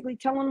 That's basically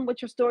telling them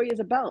what your story is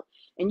about.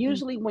 And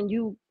usually when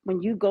you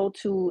go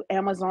to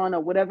Amazon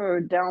or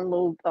whatever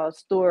download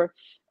store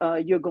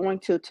you're going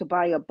to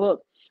buy a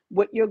book,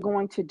 what you're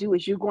going to do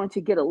is you're going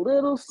to get a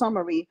little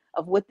summary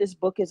of what this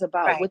book is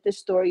about, right, what this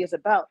story is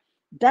about.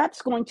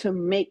 That's going to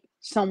make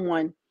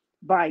someone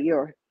buy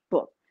your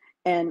book.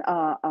 And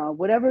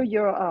whatever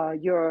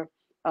your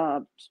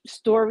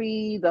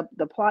story,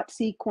 the plot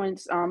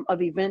sequence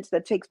of events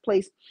that takes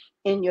place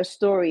in your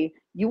story,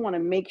 you want to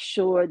make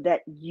sure that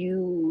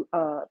you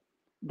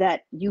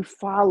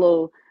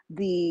follow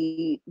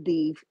the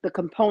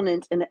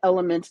components and the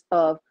elements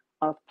of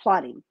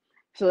plotting.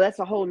 So that's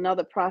a whole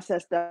nother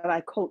process that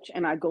I coach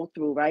and I go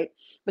through, right?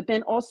 But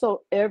then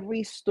also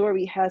every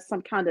story has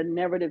some kind of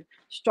narrative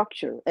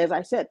structure. As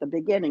I said, the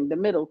beginning, the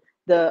middle,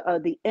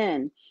 the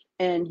end.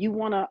 And you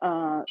want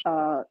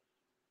to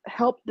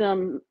help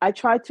them. I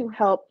try to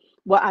help,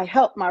 well, I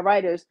help my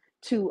writers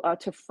to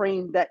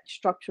frame that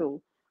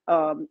structural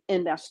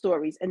in their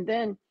stories. And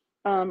then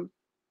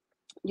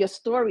your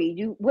story,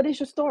 what is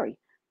your story?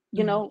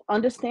 You know,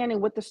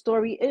 understanding what the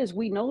story is.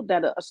 We know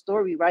that a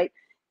story, right,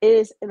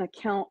 is an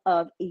account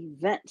of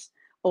events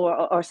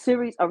or a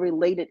series of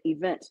related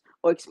events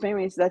or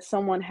experience that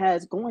someone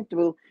has going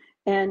through.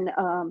 And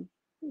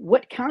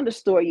what kind of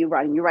story you're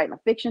writing? You're writing a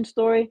fiction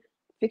story.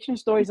 Fiction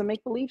story is a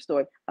make-believe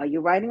story. Are you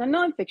writing a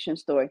nonfiction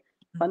story?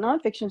 A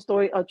nonfiction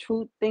story are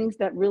true things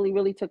that really,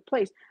 really took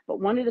place. But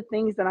one of the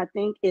things that I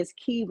think is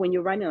key when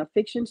you're writing a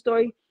fiction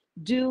story,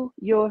 do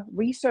your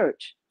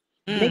research.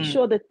 Make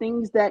sure the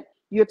things that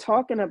you're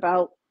talking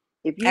about,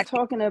 if you're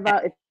talking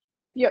about, if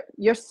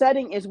your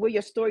setting is where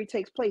your story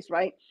takes place,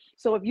 right?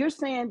 So if you're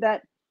saying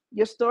that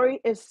your story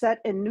is set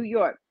in New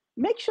York,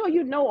 make sure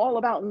you know all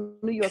about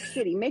New York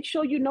City. Make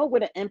sure you know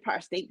where the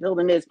Empire State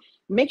Building is.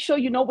 Make sure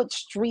you know what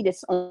street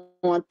it's on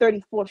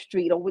 34th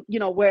Street or, you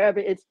know, wherever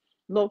it's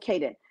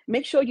located.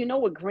 Make sure you know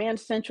what Grand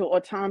Central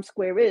or Times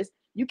Square is.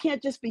 You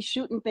can't just be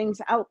shooting things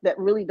out that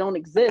really don't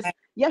exist.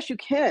 Yes, you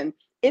can,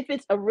 if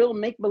it's a real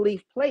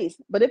make-believe place.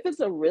 But if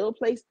it's a real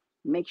place,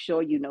 make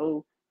sure you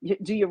know,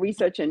 do your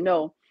research and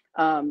know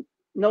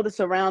the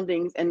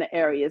surroundings and the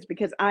areas,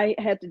 because I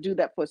had to do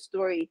that for a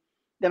story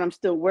that I'm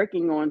still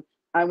working on.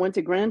 I went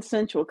to Grand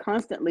Central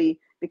constantly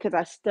because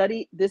I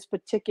studied this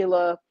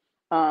particular,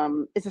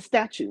 it's a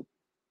statue.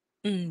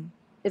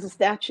 It's a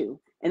statue.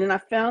 And then I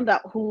found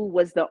out who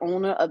was the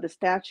owner of the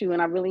statue.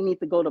 And I really need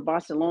to go to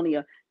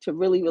Barcelona to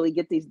really, really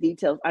get these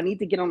details. I need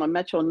to get on the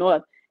Metro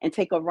North and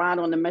take a ride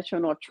on the Metro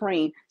North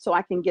train so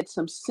I can get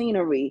some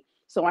scenery,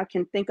 so I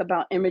can think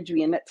about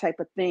imagery and that type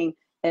of thing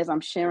as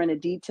I'm sharing the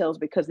details,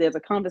 because there's a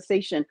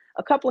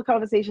couple of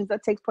conversations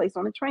that takes place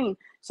on the train.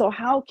 So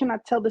how can I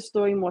tell the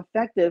story more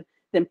effective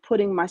than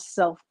putting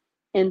myself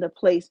in the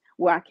place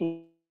where I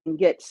can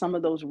get some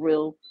of those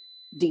real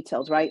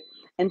details, right?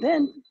 And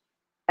then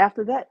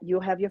after that,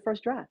 you'll have your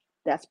first draft.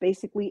 That's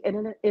basically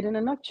it in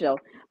a nutshell.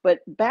 But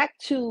back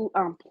to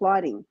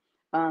plotting.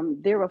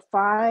 There are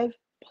 5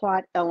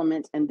 plot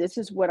elements, and this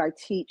is what I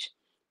teach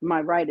my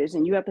writers.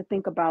 And you have to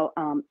think about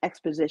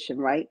exposition,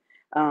 right?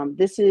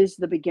 This is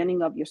the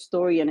beginning of your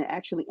story, and it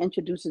actually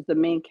introduces the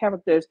main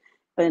characters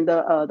and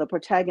the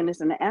protagonist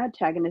and the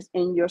antagonist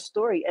in your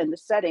story and the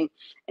setting,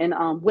 and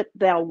what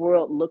that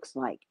world looks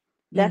like.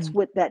 That's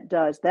what that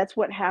does. That's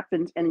what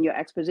happens in your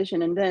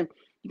exposition. And then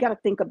you got to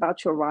think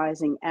about your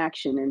rising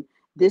action. And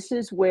this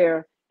is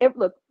where,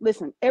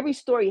 listen, every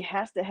story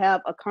has to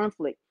have a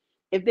conflict.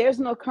 If there's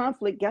no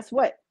conflict, guess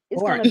what?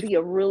 It's going to be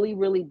a really,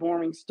 really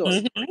boring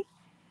story.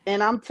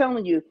 And I'm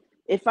telling you,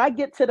 if I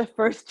get to the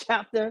first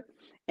chapter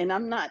and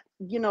I'm not,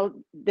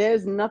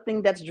 there's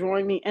nothing that's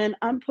drawing me in,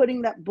 I'm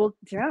putting that book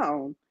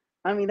down.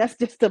 I mean, that's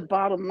just the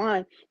bottom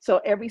line.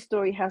 So every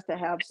story has to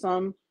have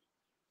some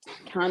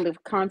kind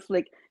of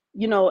conflict,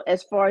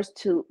 as far as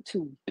to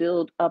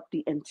build up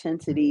the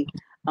intensity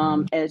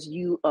as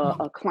you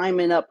are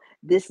climbing up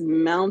this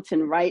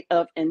mountain, right,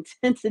 of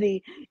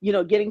intensity,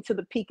 getting to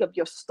the peak of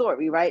your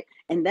story, right?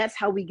 And that's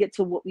how we get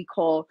to what we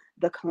call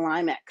the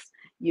climax.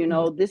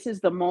 This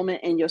is the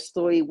moment in your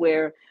story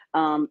where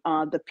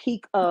the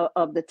peak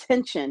of the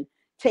tension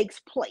takes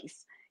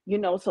place.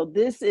 So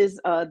this is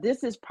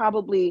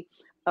probably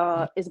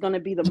is going to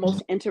be the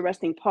most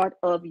interesting part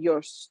of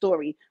your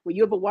story. When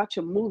you ever watch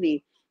a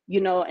movie,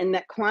 and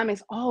that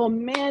climax, oh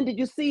man, did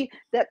you see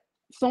that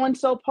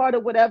so-and-so part or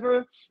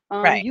whatever?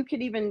 Right. You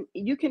can even,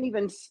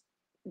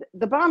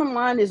 the bottom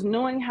line is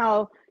knowing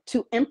how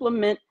to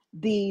implement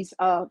these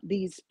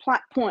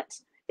plot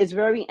points is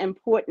very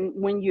important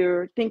when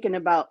you're thinking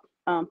about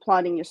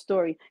plotting your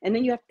story. And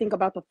then you have to think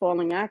about the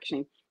falling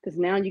action, because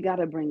now you got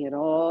to bring it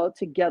all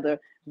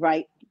together,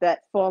 right?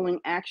 That falling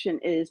action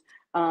is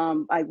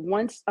like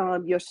once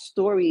your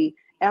story,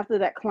 after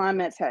that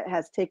climax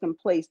has taken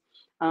place,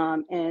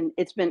 and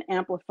it's been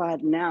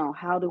amplified now,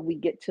 how do we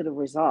get to the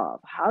resolve?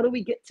 How do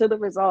we get to the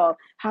resolve?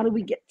 How do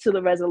we get to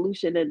the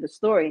resolution in the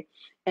story?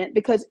 And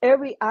because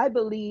I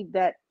believe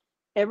that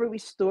every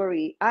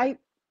story, I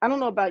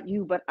don't know about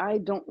you, but I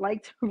don't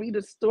like to read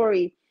a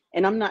story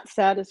and I'm not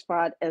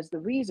satisfied as the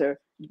reader.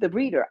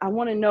 I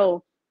want to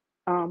know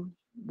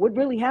what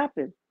really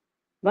happened.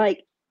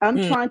 Like I'm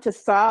trying to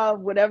solve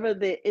whatever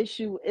the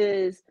issue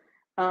is,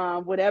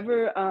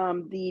 whatever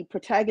the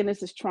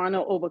protagonist is trying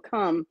to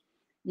overcome.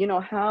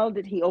 How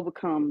did he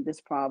overcome this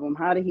problem?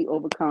 How did he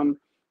overcome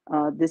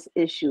this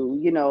issue?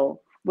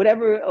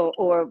 Whatever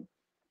or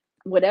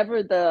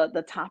whatever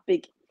the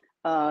topic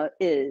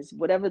is,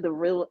 whatever the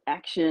real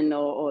action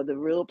or the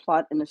real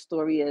plot in the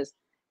story is,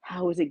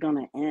 how is it going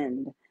to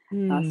end?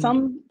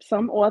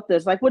 Some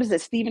authors, like, what is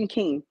it, Stephen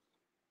King,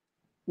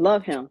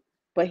 love him.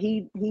 but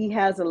he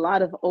has a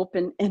lot of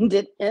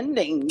open-ended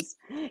endings.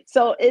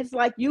 So it's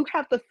like you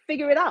have to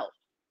figure it out,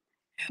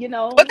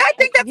 But I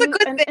think that's a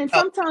good thing, and though.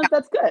 sometimes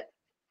that's good.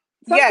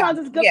 Yeah, Sometimes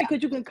it's good yeah.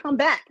 because you can come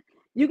back.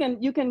 You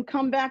can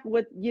come back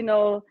with,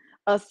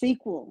 a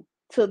sequel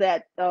to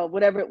that,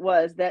 whatever it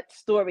was, that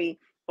story,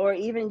 or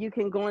even you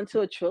can go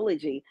into a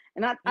trilogy.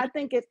 And I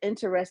think it's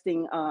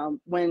interesting,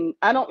 when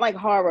I don't like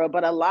horror,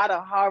 but a lot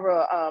of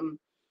horror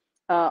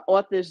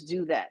authors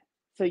do that.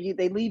 So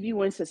they leave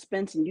you in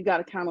suspense, and you got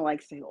to kind of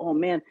like say, "Oh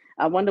man,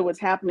 I wonder what's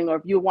happening." Or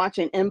if you're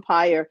watching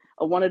Empire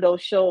or one of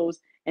those shows,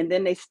 and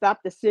then they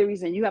stop the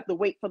series, and you have to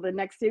wait for the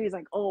next series,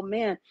 like, "Oh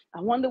man,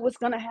 I wonder what's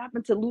gonna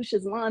happen to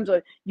Lucius Lons,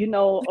 or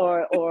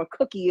or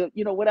Cookie,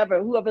 or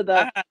whatever, whoever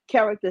the Uh-huh.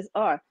 characters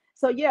are."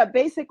 So yeah,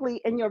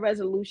 basically, in your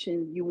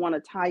resolution, you want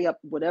to tie up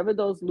whatever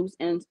those loose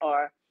ends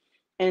are,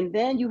 and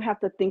then you have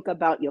to think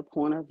about your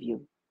point of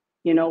view.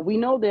 We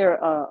know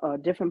there are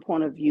different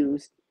point of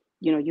views.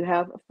 You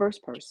have a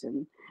first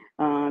person,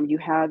 you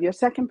have your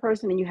second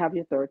person, and you have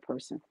your third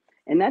person,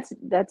 and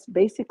that's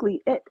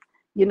basically it.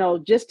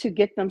 Just to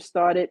get them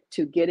started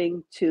to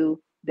getting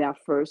to their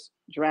first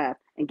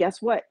draft. And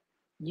guess what?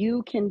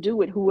 You can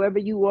do it. Whoever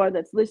you are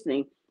that's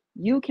listening,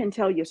 you can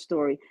tell your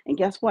story. And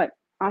guess what?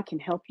 I can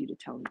help you to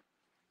tell it.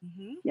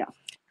 Mhm. Yeah.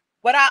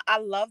 What I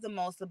love the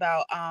most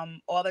about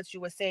all that you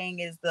were saying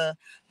is the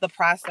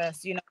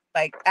process,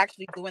 like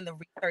actually doing the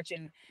research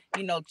and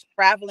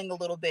traveling a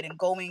little bit and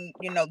going,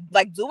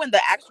 like doing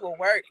the actual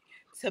work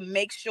to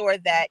make sure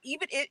that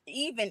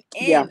even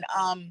Yeah.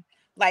 in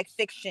like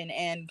fiction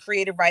and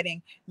creative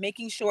writing,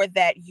 making sure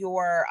that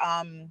you're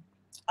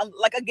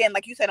like, again,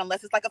 like you said,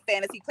 unless it's like a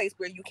fantasy place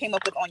where you came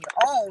up with on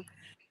your own,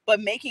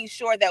 but making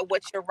sure that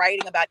what you're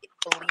writing about is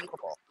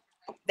believable.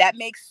 That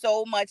makes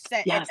so much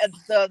sense. And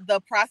Yes.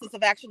 the process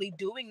of actually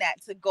doing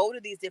that, to go to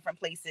these different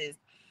places,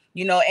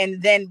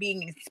 and then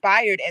being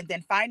inspired and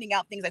then finding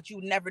out things that you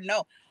never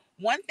know.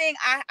 One thing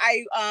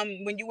I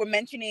when you were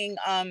mentioning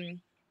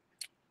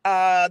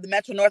the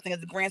Metro North thing is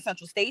the Grand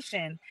Central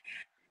Station.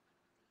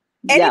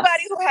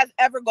 Anybody Yes. who has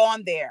ever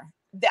gone there,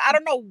 I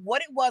don't know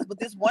what it was, but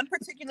this one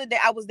particular day,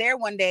 I was there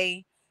one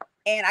day,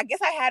 and I guess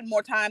I had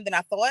more time than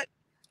I thought,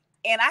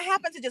 and I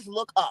happened to just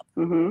look up.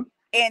 Mm-hmm.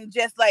 And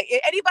just like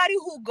anybody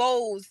who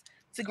goes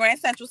to Grand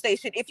Central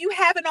Station, if you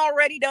haven't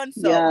already done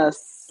so,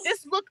 Yes.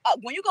 just look up.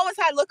 When you go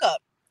inside, look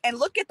up and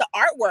look at the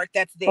artwork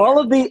that's there. All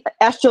of the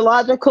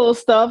astrological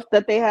stuff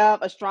that they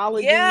have,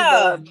 astrology,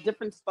 Yeah. the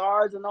different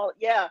stars and all.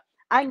 Yeah,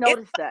 I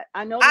noticed that.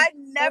 I noticed I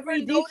never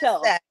every noticed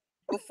detail. that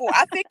before.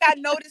 I think I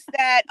noticed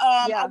that.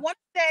 Yeah. I want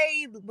to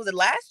say, was it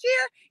last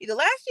year? Either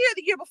last year or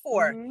the year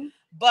before. Mm-hmm.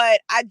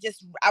 But I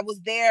was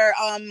there.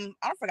 I don't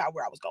forgot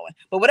where I was going,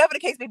 but whatever the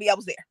case may be, I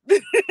was there.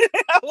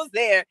 I was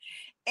there,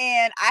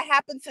 and I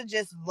happened to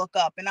just look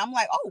up, and I'm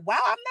like, oh wow,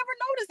 I've never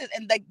noticed it.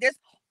 And like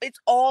it's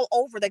all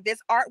over. Like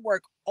there's artwork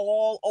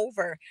all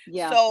over.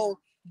 Yeah. So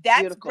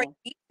that's Beautiful. great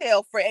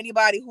detail for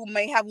anybody who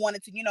may have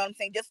wanted to, what I'm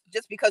saying,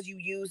 just because you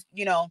used,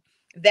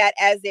 that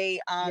as a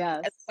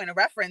Yes. as a point of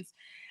reference.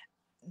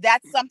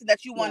 That's something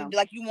that you want to Yeah. do.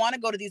 Like, you want to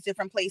go to these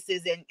different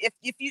places, and if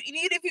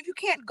you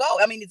can't go,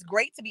 I mean, it's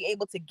great to be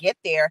able to get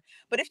there,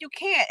 but if you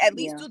can't, at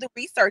least Yeah. do the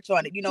research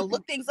on it.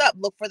 Look things up,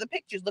 look for the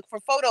pictures, look for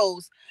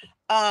photos.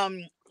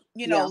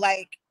 Yeah.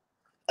 Like,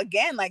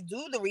 again, like,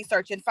 do the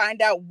research and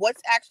find out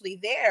what's actually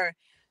there,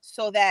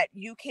 so that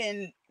you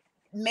can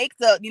make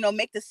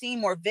the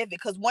scene more vivid.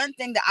 Because one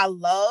thing that I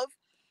love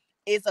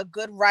is a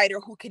good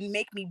writer who can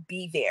make me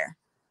be there.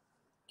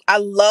 I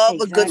love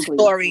a good Exactly.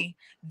 story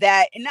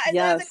and it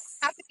doesn't Yes.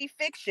 have to be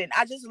fiction.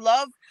 I just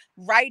love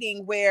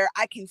writing where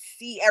I can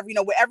see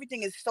where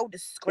everything is so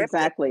descriptive.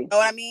 Exactly. You know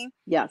what I mean?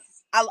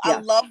 Yes. I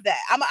Yes. love that.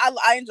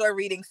 I enjoy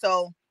reading.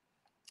 So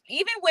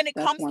even when it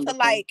That's comes to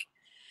wonderful.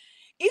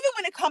 even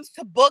when it comes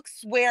to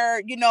books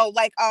where,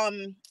 like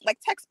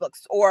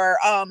textbooks, or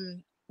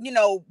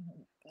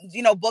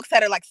books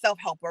that are like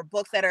self-help, or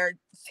books that are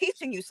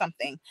teaching you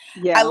something. I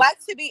Yeah. like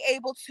to be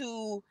able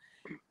to,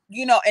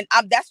 and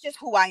that's just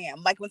who I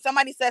am. Like, when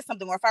somebody says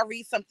something, or if I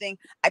read something,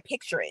 I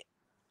picture it.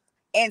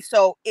 And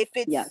so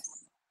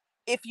Yes.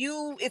 if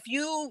you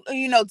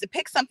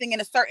depict something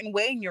in a certain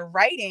way in your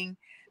writing,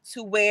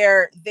 to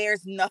where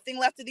there's nothing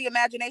left to the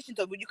imagination,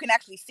 so you can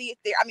actually see it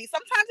there. I mean,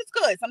 sometimes it's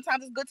good.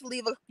 Sometimes it's good to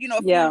leave a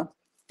Yeah. few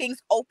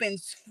things open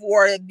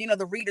for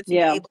the reader to be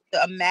Yeah. able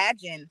to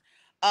imagine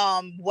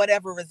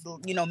whatever is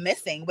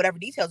missing, whatever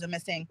details are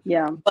missing.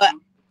 Yeah. But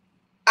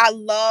I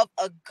love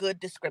a good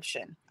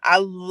description. I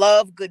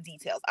love good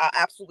details. I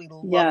absolutely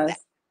love that,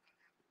 Yes.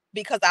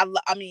 because I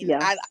mean,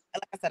 Yes.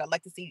 like I said, I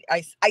like to see.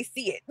 I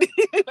see it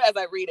as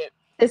I read it.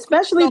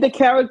 Especially So, the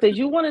characters.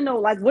 You want to know,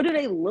 like, what do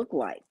they look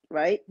like,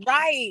 right? And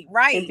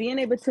right. being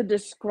able to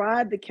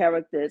describe the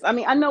characters. I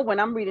mean, I know when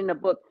I'm reading a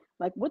book,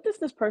 like, what does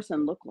this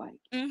person look like?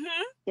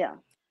 Mm-hmm. Yeah.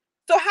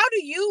 So how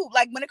do you,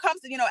 like, when it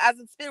comes to, as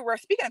a spirit, we're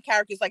speaking of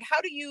characters, like,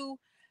 how do you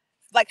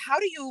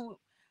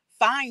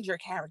find your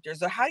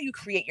characters, or how do you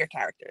create your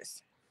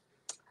characters?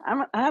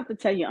 I have to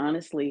tell you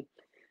honestly,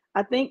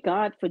 I thank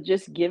God for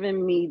just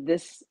giving me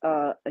this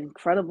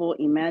incredible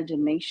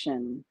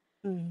imagination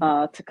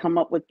to come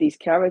up with these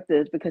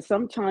characters, because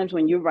sometimes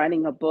when you're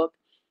writing a book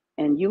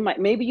and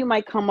maybe you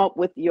might come up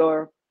with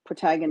your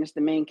protagonist,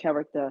 the main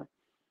character,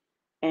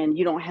 and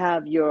you don't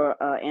have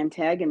your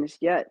antagonist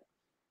yet.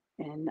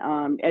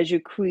 And as you're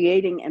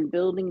creating and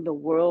building the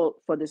world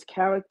for this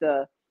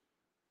character,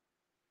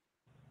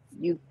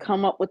 you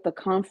come up with the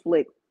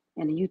conflict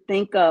and you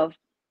think of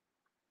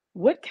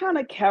what kind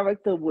of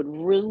character would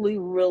really,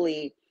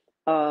 really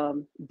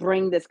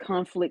bring this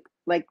conflict,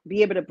 like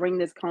be able to bring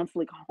this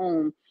conflict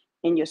home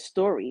in your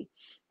story.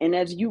 And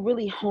as you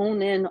really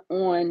hone in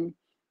on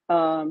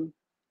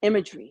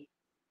imagery,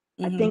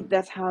 I think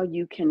that's how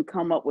you can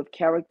come up with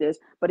characters.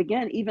 But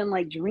again, even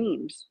like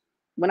dreams,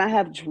 when I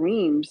have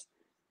dreams,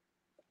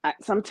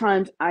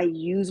 sometimes I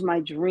use my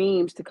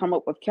dreams to come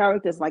up with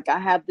characters. Like I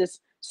have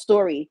this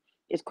story.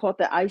 It's called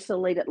The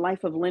Isolated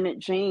Life of Leonard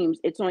James.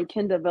 It's on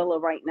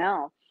Kindle right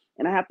now.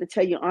 And I have to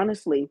tell you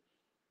honestly,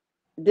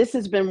 this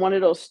has been one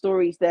of those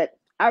stories that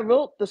I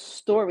wrote the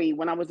story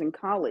when I was in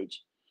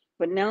college.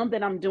 But now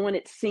that I'm doing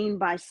it scene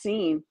by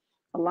scene,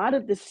 a lot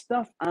of this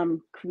stuff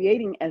I'm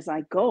creating as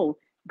I go.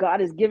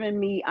 God has given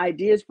me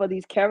ideas for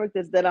these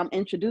characters that I'm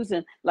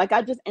introducing. Like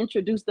I just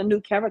introduced a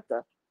new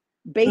character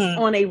based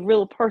on a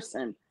real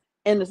person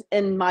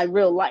in my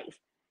real life.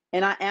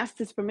 And I asked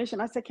his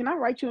permission. I said, can I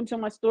write you into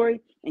my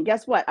story? And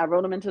guess what? I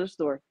wrote him into the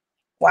story.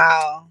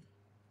 Wow.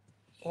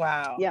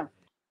 Yeah.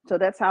 So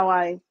that's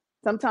how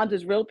sometimes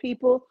it's real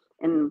people,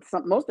 and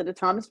most of the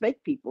time it's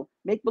fake people,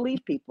 make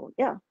believe people.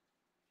 Yeah.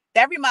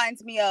 That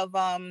reminds me of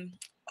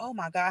oh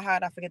my God, how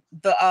did I forget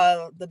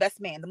the Best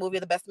Man, the movie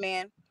of The Best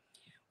Man,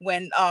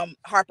 when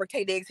Harper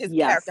K. Diggs, his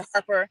character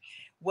Harper,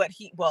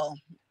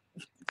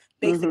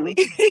 basically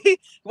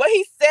what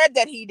he said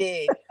that he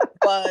did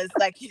was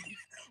like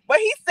what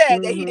he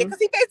said that he did,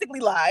 because he basically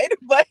lied,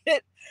 but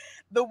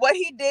what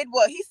he did,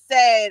 what he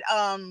said,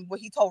 what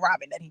he told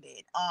Robin that he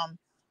did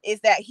is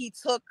that he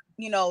took,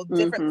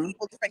 different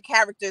people, different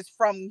characters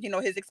from,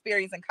 his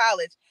experience in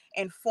college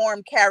and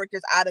formed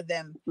characters out of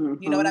them.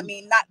 You know what I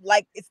mean? Not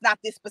like it's not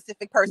this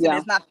specific person,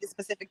 it's not this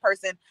specific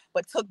person,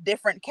 but took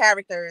different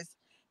characters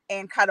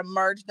and kind of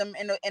merged them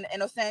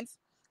in a sense,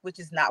 which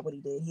is not what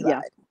he did. He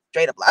lied,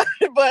 straight up lied,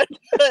 but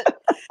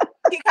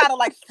he kind of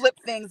like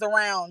flipped things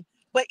around.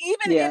 But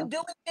even in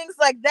doing things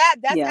like that,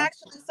 that's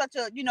actually such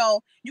a,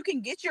 you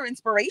can get your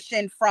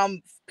inspiration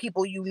from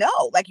people,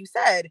 like you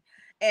said,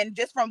 and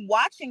just from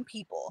watching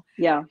people.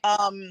 Yeah.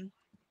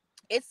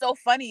 It's so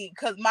funny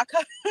because my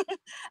cousin,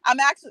 I'm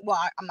not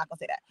gonna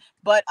say that,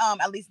 but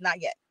at least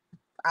not yet.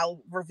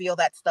 I'll reveal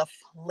that stuff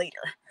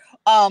later.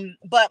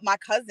 But my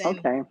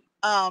cousin,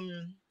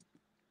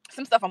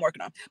 some stuff I'm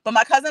working on. But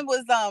my cousin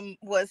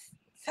was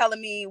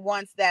telling me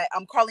once that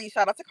Carlene,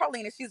 shout out to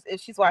Carlene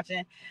if she's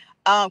watching,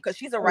 because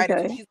she's a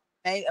writer too. She's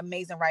an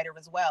amazing writer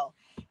as well.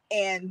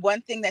 And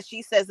one thing that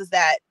she says is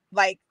that,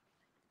 like,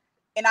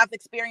 and I've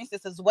experienced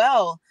this as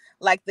well,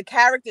 like the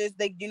characters,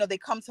 they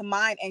come to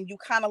mind and you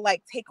kind of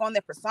like take on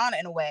their persona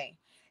in a way,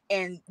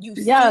 and you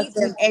see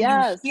them and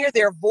you hear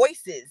their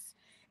voices,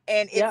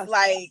 and it's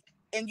like,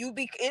 and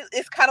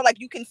it's kind of like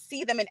you can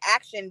see them in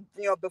action,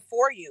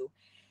 before you.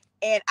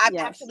 And I've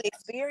actually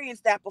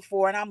experienced that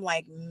before, and I'm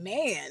like,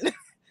 man,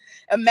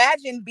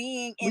 imagine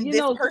being in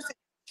this person's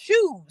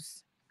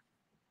shoes.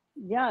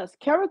 Yes,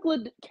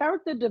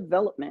 character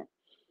development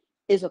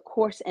is a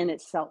course in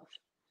itself.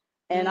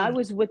 And I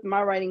was with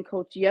my writing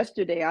coach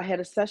yesterday. I had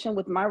a session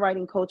with my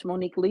writing coach,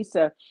 Monique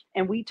Lisa,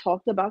 and we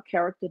talked about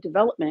character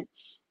development.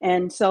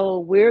 And so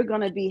we're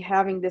going to be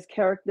having this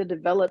character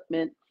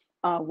development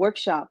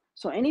workshop.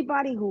 So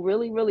anybody who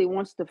really, really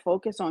wants to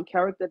focus on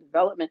character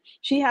development,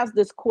 she has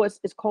this course.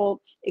 It's called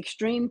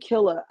Extreme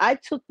Killer. I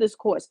took this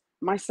course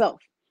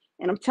myself,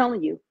 and I'm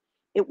telling you,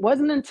 it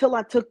wasn't until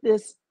I took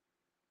this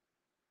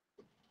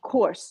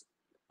course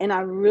and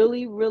I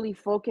really, really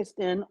focused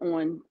in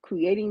on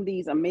creating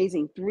these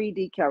amazing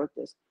 3D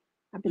characters.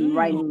 I've been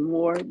writing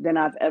more than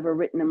I've ever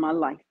written in my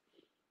life.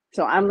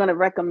 So I'm going to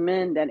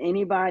recommend that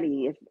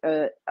anybody,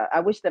 if I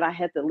wish that I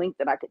had the link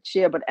that I could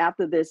share, but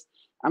after this,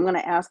 I'm going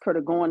to ask her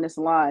to go on this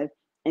live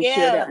and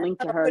share that link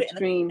to her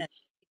Extreme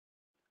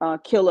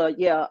Killer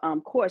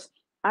course.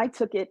 I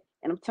took it,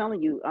 and I'm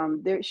telling you,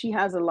 she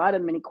has a lot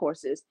of mini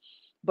courses,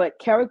 but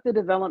character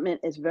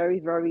development is very,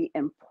 very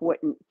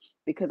important,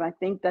 because I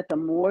think that the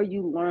more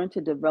you learn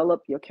to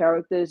develop your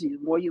characters, the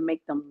more you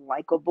make them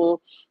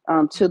likable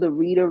to the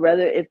reader,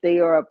 whether if they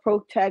are a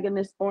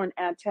protagonist or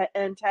an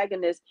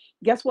antagonist.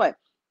 Guess what?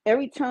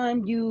 Every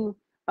time you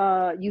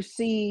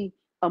see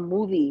a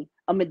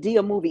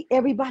Medea movie,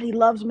 everybody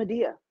loves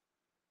Medea.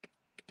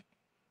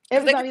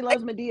 Everybody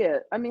loves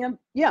Medea. I mean,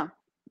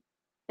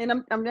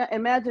 and I'm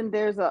imagine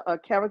there's a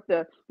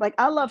character, like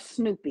I love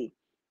Snoopy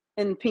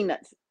in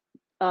Peanuts.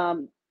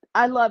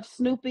 I love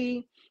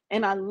Snoopy,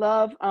 and I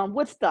love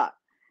Woodstock.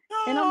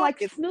 And I'm like,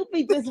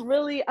 Snoopy just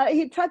really,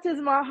 he touches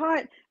my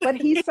heart, but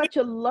he's such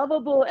a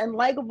lovable and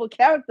likable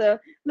character.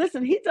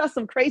 Listen, he does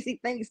some crazy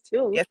things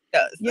too. Yes,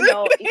 he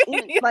does.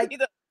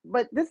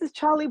 But this is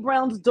Charlie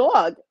Brown's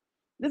dog.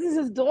 This is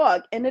his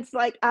dog. And it's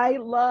like, I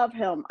love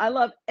him. I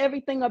love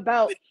everything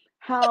about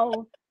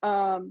how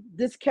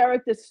this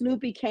character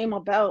Snoopy came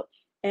about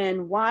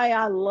and why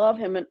I love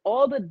him and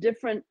all the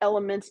different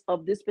elements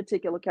of this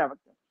particular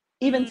character,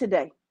 even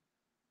today.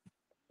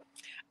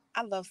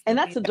 I love And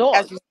Snoopy. that's a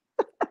dog.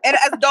 And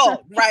as a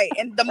dog, right?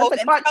 And the most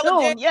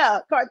intelligent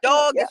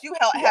dog that you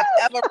have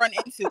ever run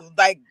into.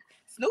 Like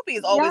Snoopy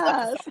is always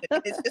up to something.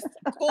 And it's just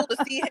cool to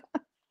see him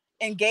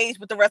engage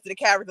with the rest of the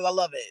characters. I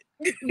love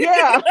it.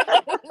 Yeah.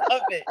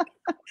 Love it.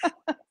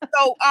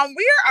 So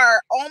we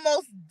are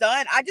almost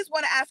done. I just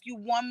want to ask you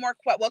one more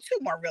question. Well, two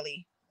more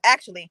really.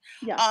 Actually.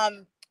 Yeah.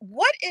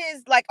 What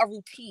is like a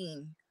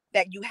routine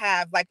that you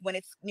have, like when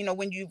it's, you know,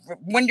 when you're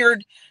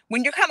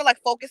kind of like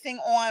focusing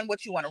on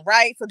what you want to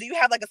write? So do you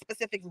have like a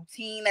specific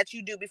routine that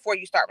you do before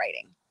you start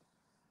writing?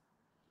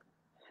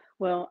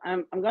 Well,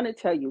 I'm going to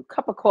tell you,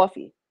 cup of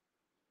coffee.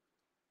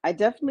 I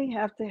definitely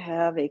have to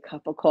have a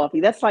cup of coffee.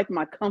 That's like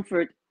my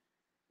comfort.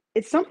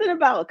 It's something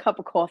about a cup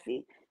of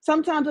coffee.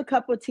 Sometimes a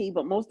cup of tea,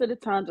 but most of the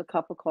times a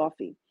cup of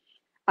coffee.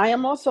 I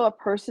am also a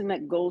person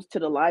that goes to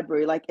the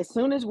library. Like as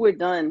soon as we're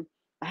done,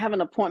 I have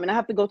an appointment. I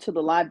have to go to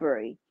the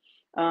library.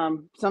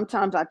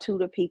 Sometimes I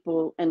tutor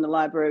people in the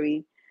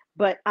library,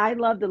 but I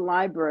love the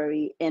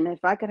library. And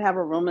if I could have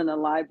a room in the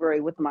library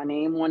with my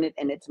name on it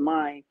and it's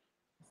mine,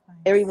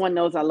 everyone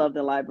knows I love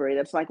the library.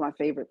 That's like my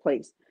favorite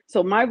place.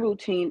 So my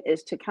routine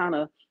is to kind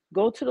of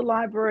go to the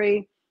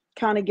library,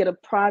 kind of get a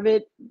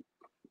private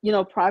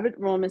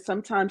room. And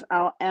sometimes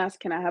I'll ask,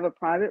 can I have a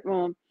private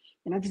room?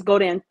 And I just go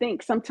there and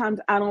think. Sometimes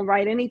I don't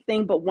write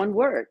anything but one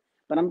word,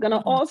 but I'm going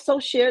to also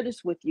share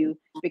this with you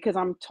because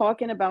I'm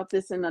talking about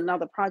this in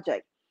another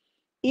project.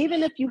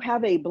 Even if you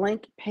have a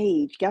blank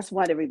page, guess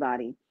what,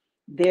 everybody?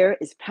 There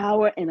is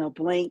power in a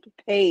blank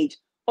page.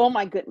 Oh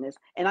my goodness.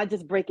 And I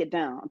just break it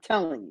down. I'm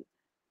telling you.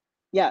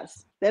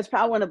 Yes, there's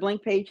power in a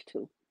blank page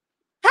too.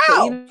 How?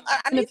 So even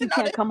if you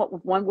can't come up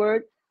with one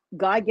word,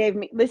 God gave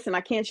me, listen,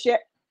 I can't share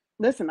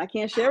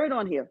it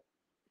on here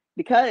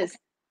because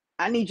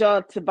I need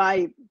y'all to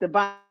buy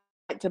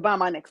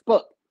my next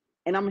book,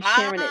 and I'm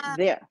sharing it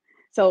there.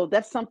 So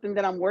that's something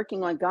that I'm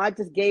working on. God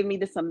just gave me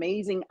this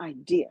amazing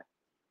idea.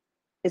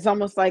 It's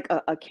almost like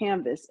a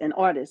canvas, an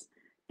artist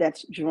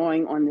that's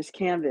drawing on this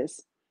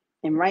canvas.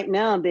 And right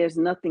now there's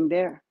nothing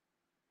there,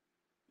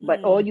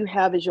 but all you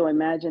have is your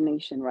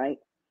imagination, right?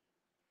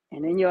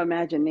 And in your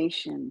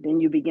imagination,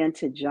 then you begin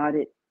to jot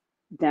it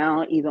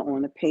down either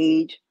on a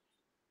page,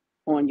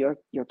 on your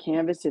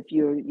canvas, if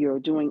you're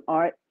doing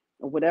art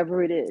or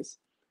whatever it is.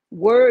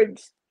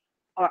 Words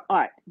are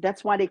art.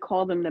 That's why they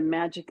call them the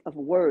magic of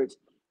words.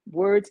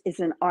 Words is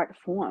an art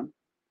form,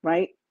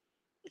 right?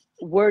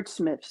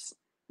 Wordsmiths.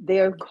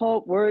 They're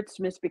called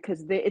wordsmiths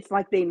because it's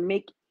like they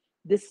make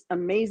this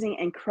amazing,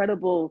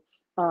 incredible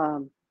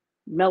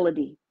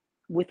melody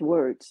with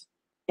words.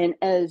 And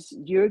as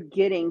you're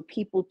getting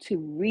people to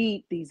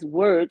read these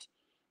words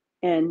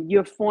and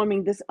you're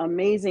forming this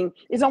amazing,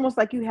 it's almost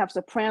like you have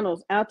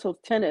sopranos, altos,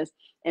 tenors,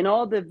 and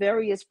all the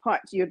various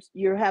parts.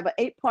 You have an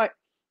 8-part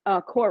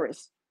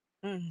chorus,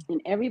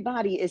 and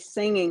everybody is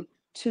singing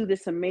to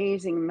this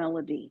amazing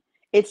melody.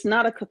 It's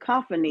not a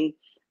cacophony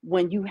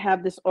when you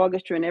have this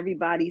orchestra and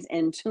everybody's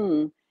in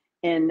tune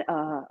and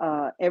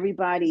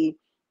everybody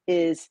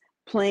is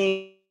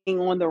playing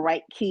on the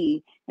right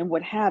key and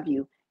what have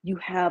you. You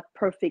have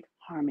perfect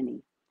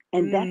harmony.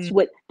 And that's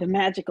what the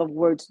magic of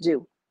words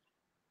do.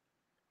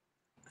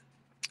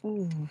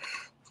 Ooh.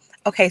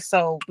 Okay,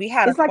 so we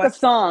had it's like a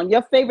song,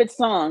 your favorite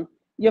song.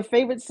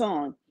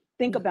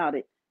 Think about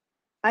it.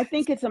 I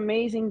think it's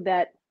amazing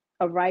that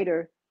a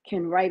writer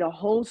can write a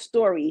whole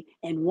story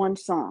in one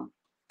song.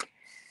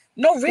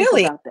 No,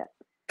 really? Think about that.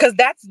 Because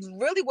that's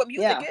really what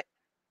music is.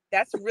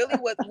 That's really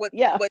what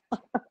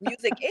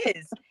music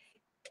is.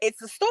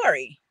 It's a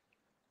story.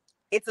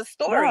 It's a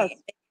story. Yes.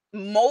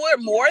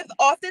 More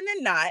often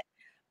than not,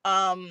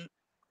 I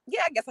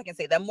guess I can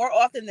say that more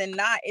often than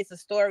not, it's a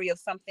story of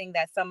something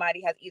that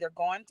somebody has either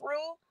gone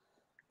through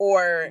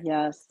or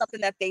something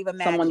that they've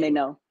imagined. Someone they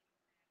know.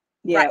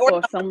 Yeah, right,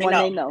 or someone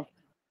they know.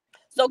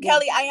 So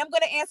Kelly, I am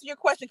going to answer your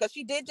question because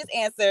she did just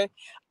answer.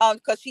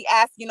 Because she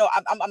asked,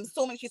 I'm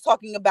assuming she's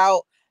talking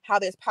about how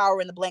there's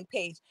power in the blank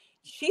page.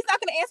 She's not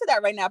going to answer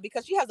that right now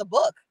because she has a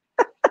book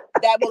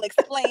that will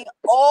explain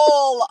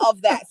all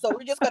of that. So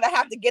we're just going to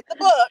have to get the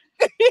book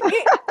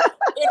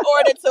in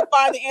order to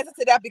find the answer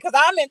to that because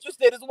I'm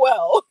interested as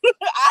well.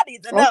 I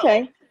need to know.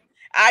 Okay.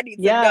 I need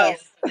to know.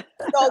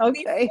 So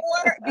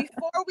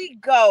before we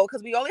go,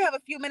 because we only have a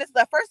few minutes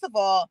left. First of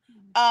all,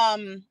 well,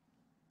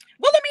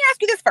 let me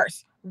ask you this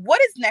first.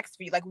 What is next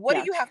for you? Like, what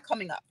do you have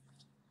coming up?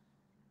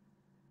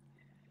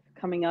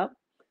 Coming up,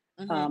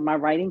 my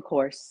writing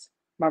course.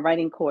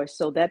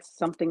 So that's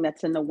something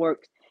that's in the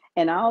works.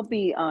 And I'll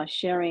be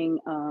sharing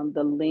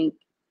the link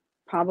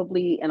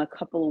probably in a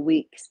couple of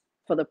weeks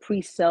for the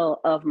pre-sale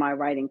of my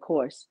writing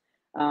course.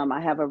 I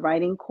have a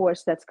writing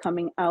course that's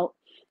coming out.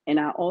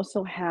 And I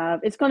also have,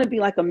 it's going to be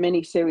like a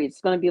mini series.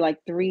 It's going to be like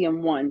 3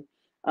 in 1.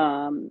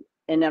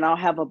 And then I'll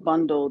have a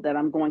bundle that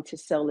I'm going to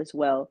sell as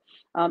well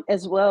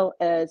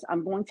as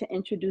I'm going to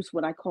introduce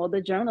what I call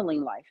the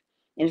journaling life.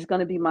 And it's going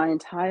to be my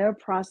entire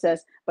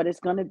process, but it's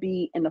going to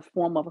be in the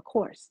form of a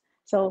course.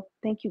 So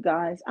thank you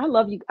guys. I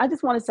love you. I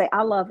just want to say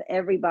I love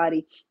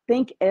everybody.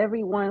 Thank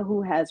everyone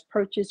who has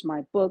purchased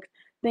my book.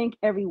 Thank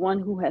everyone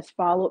who has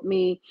followed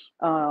me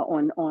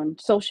on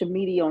social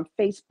media, on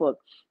Facebook,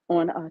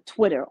 on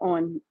Twitter,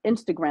 on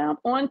Instagram,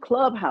 on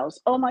Clubhouse.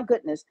 Oh my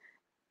goodness.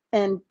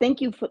 And thank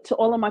you to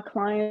all of my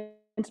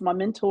clients, my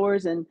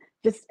mentors, and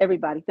just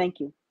everybody. Thank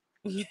you.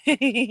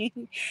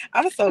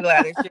 I'm so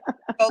glad it's you.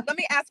 So let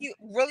me ask you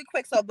really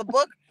quick. So the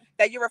book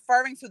that you're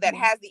referring to that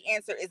has the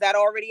answer, is that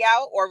already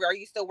out, or are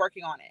you still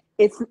working on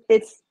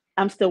it?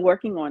 I'm still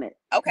working on it.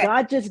 Okay.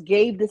 God just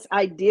gave this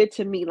idea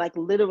to me like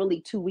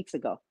literally 2 weeks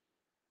ago.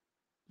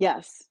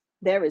 Yes,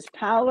 there is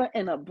power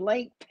in a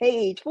blank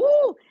page.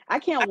 Woo! I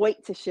can't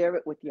wait to share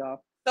it with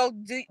y'all. So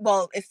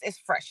it's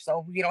fresh,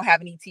 so you don't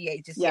have an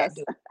ETA just Yes.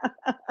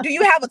 yet. Do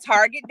you have a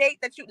target date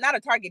that you, not a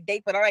target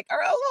date, but like a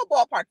little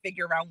ballpark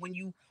figure around when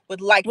you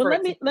would like Well, for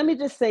let me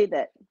just say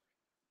that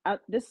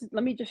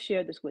let me just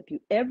share this with you.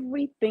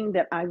 Everything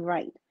that I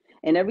write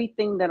and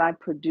everything that I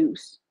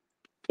produce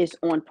is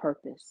on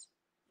purpose.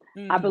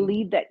 I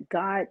believe that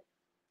God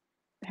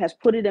has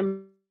put it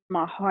in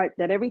my heart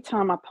that every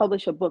time I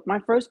publish a book, my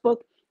first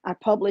book, I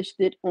published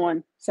it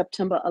on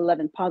September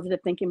 11th. Positive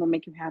Thinking Will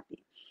Make You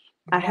Happy.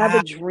 I have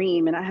a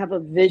dream and I have a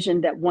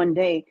vision that one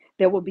day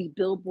there will be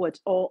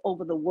billboards all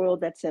over the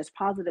world that says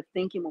positive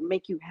thinking will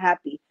make you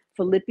happy.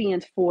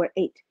 Philippians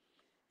 4:8.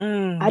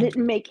 I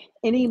didn't make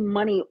any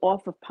money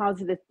off of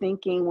positive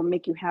thinking will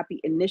make you happy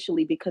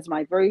initially because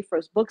my very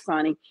first book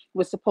signing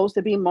was supposed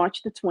to be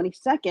March the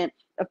 22nd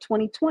of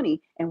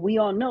 2020. And we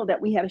all know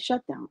that we had a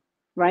shutdown,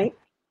 right?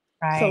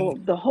 So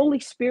the Holy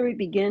Spirit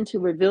began to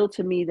reveal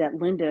to me that,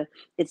 Linda,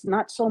 it's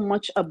not so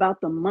much about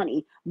the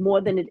money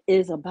more than it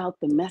is about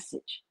the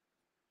message.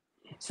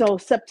 So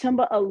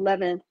September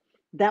 11th,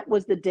 that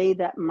was the day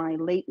that my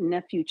late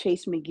nephew,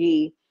 Chase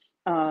McGee,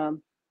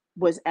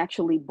 was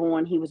actually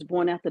born. He was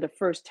born after the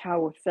first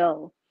tower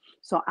fell.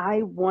 So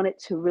I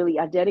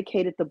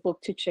dedicated the book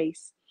to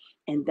Chase.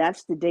 And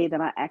that's the day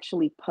that I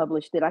actually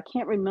published it. I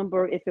can't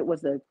remember if it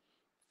was a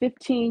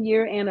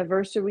 15-year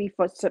anniversary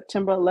for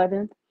September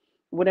 11th,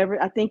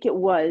 whatever. I think it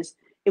was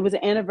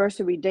an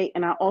anniversary date.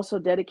 And I also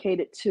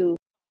dedicated to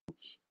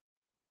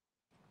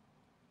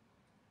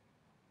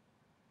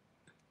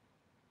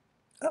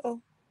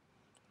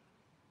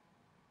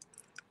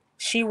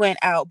she went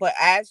out, but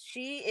as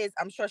she is,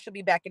 I'm sure she'll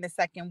be back in a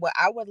second. What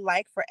I would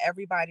like for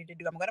everybody to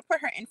do, I'm going to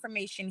put her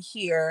information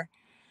here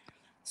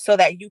so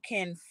that you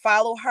can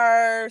follow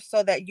her,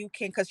 so that you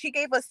can, because she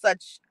gave us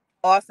such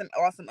awesome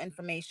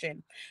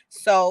information.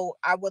 So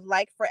I would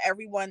like for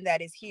everyone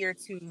that is here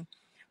to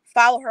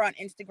follow her on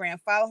Instagram,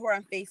 follow her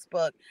on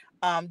Facebook,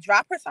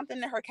 drop her something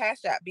in her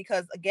Cash App,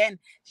 because again,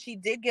 she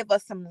did give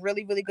us some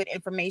really, really good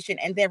information.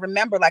 And then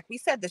remember, like we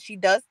said, that she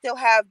does still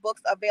have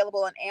books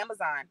available on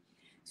Amazon.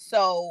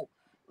 So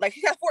like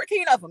she has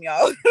 14 of them,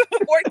 y'all.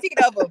 14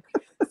 of them.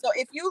 So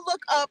if you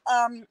look up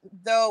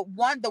the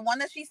one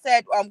that she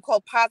said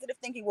called Positive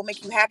Thinking Will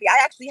Make You Happy, I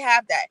actually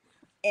have that.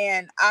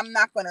 And I'm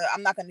not gonna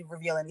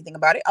reveal anything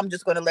about it. I'm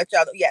just gonna let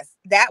y'all know. Yes,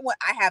 that one,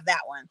 I have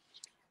that one.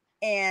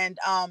 And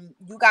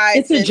you guys,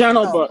 it's a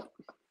journal book.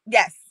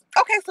 Yes.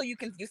 Okay, so you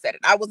said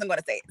it. I wasn't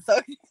gonna say it. So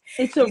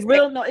it's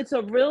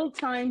a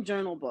real-time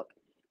journal book.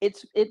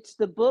 It's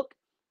the book,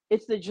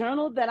 it's the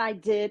journal that I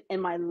did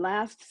in my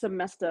last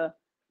semester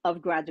of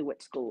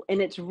graduate school.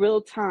 And it's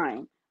real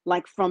time,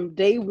 like from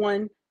day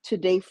 1 to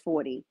day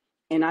 40.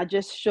 And I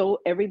just show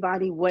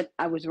everybody what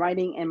I was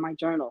writing in my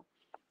journal.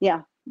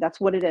 Yeah, that's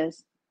what it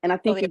is. And I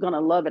think you're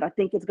gonna love it. I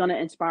think it's gonna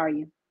inspire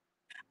you.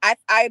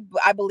 I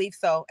believe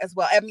so as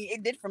well. I mean,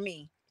 it did for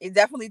me. It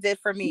definitely did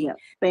for me. Yeah,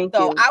 thank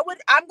you.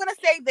 I'm gonna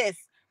say this: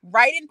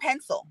 write in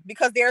pencil,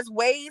 because there's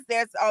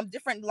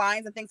different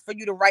lines and things for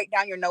you to write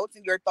down your notes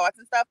and your thoughts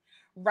and stuff.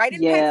 Write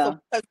in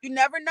pencil, because you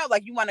never know.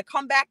 Like, you want to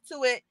come back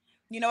to it.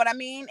 You know what I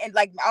mean? And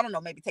like, I don't know,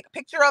 maybe take a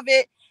picture of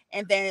it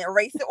and then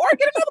erase it, or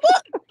get another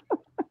book.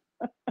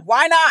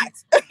 Why not?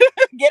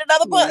 Get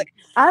another book.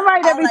 I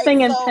write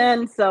everything in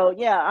pen, so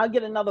yeah, I'll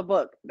get another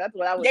book. That's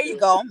what I would do. There you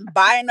go.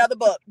 Buy another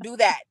book. Do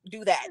that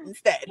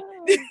instead.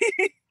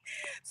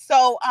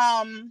 So,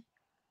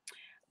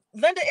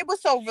 Linda,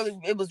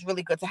 it was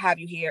really good to have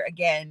you here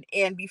again.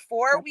 And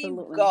before we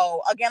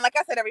go, again, like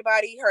I said,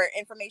 everybody, her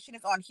information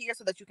is on here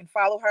so that you can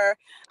follow her.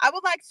 I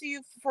would like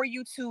for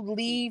you to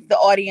leave the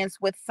audience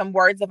with some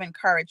words of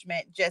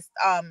encouragement, just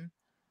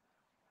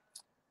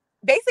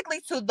basically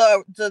to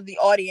the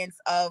audience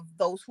of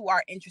those who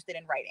are interested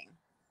in writing.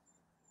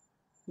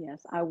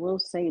 Yes, I will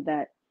say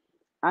that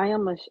I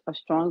am a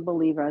strong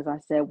believer. As I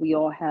said, we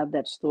all have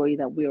that story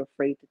that we're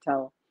afraid to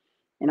tell.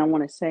 And I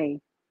want to say,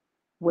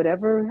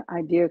 whatever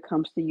idea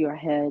comes to your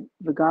head,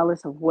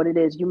 regardless of what it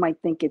is, you might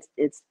think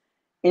it's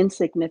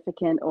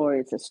insignificant or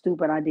it's a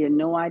stupid idea.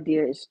 No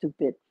idea is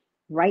stupid.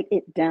 Write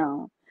it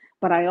down.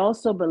 But I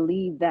also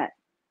believe that,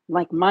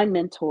 like my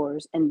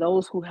mentors and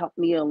those who helped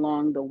me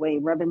along the way,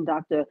 Reverend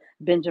Dr.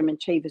 Benjamin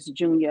Chavis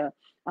Jr.,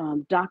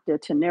 Dr.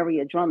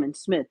 Teneria Drummond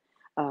Smith,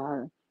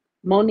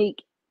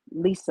 Monique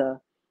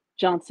Lisa,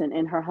 Johnson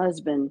and her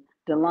husband,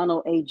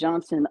 Delano A.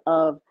 Johnson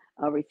of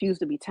Refuse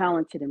to Be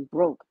Talented and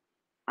Broke.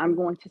 I'm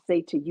going to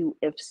say to you,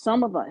 if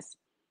some of us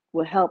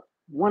will help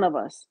one of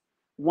us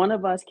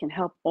can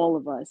help all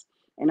of us.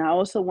 And I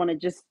also want to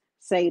just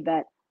say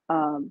that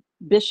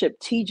Bishop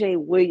T.J.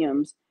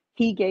 Williams,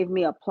 he gave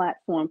me a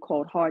platform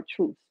called Hard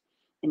Truths.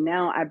 And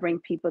now I bring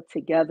people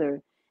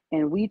together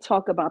and we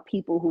talk about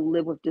people who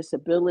live with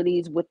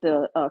disabilities with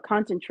the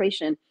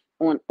concentration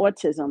on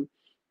autism.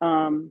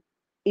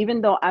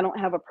 Even though I don't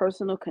have a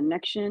personal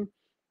connection,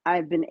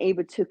 I've been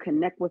able to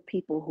connect with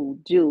people who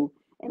do.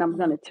 And I'm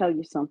going to tell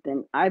you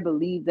something. I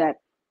believe that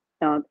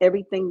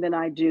everything that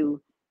I do,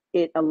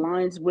 it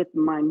aligns with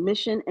my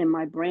mission and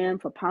my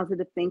brand for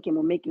positive thinking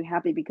will make you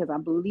happy, because I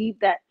believe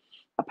that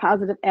a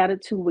positive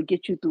attitude will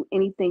get you through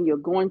anything you're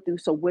going through.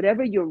 So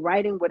whatever you're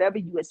writing, whatever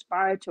you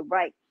aspire to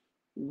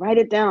write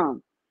it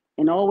down.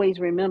 And always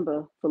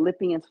remember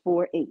Philippians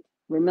 4:8.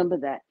 Remember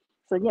that.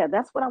 So yeah,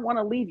 that's what I want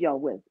to leave y'all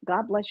with.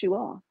 God bless you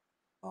all.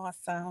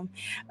 Awesome.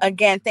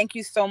 Again, thank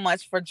you so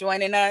much for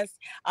joining us.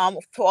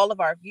 To all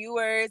of our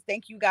viewers,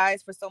 thank you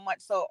guys for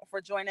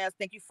joining us.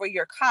 Thank you for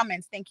your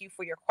comments. Thank you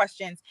for your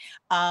questions.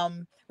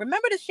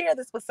 Remember to share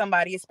this with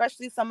somebody,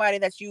 especially somebody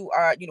that you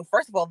are,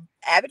 first of all,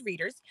 avid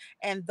readers,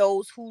 and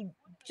those who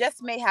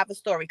just may have a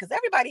story, because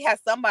everybody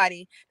has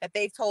somebody that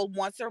they've told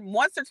once or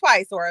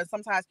twice, or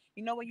sometimes,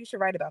 what, you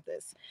should write about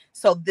this.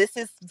 So this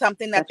is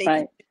something that That's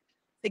right. can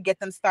to get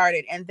them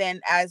started. And then,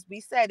 as we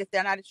said, if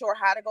they're not sure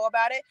how to go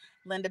about it,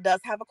 Linda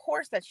does have a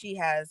course that she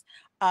has,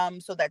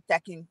 so that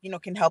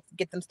can help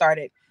get them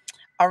started.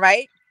 All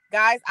right,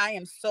 guys, I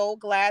am so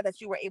glad that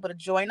you were able to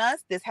join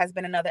us. This has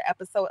been another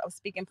episode of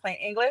Speaking Plain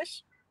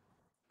English.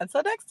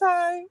 Until next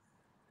time.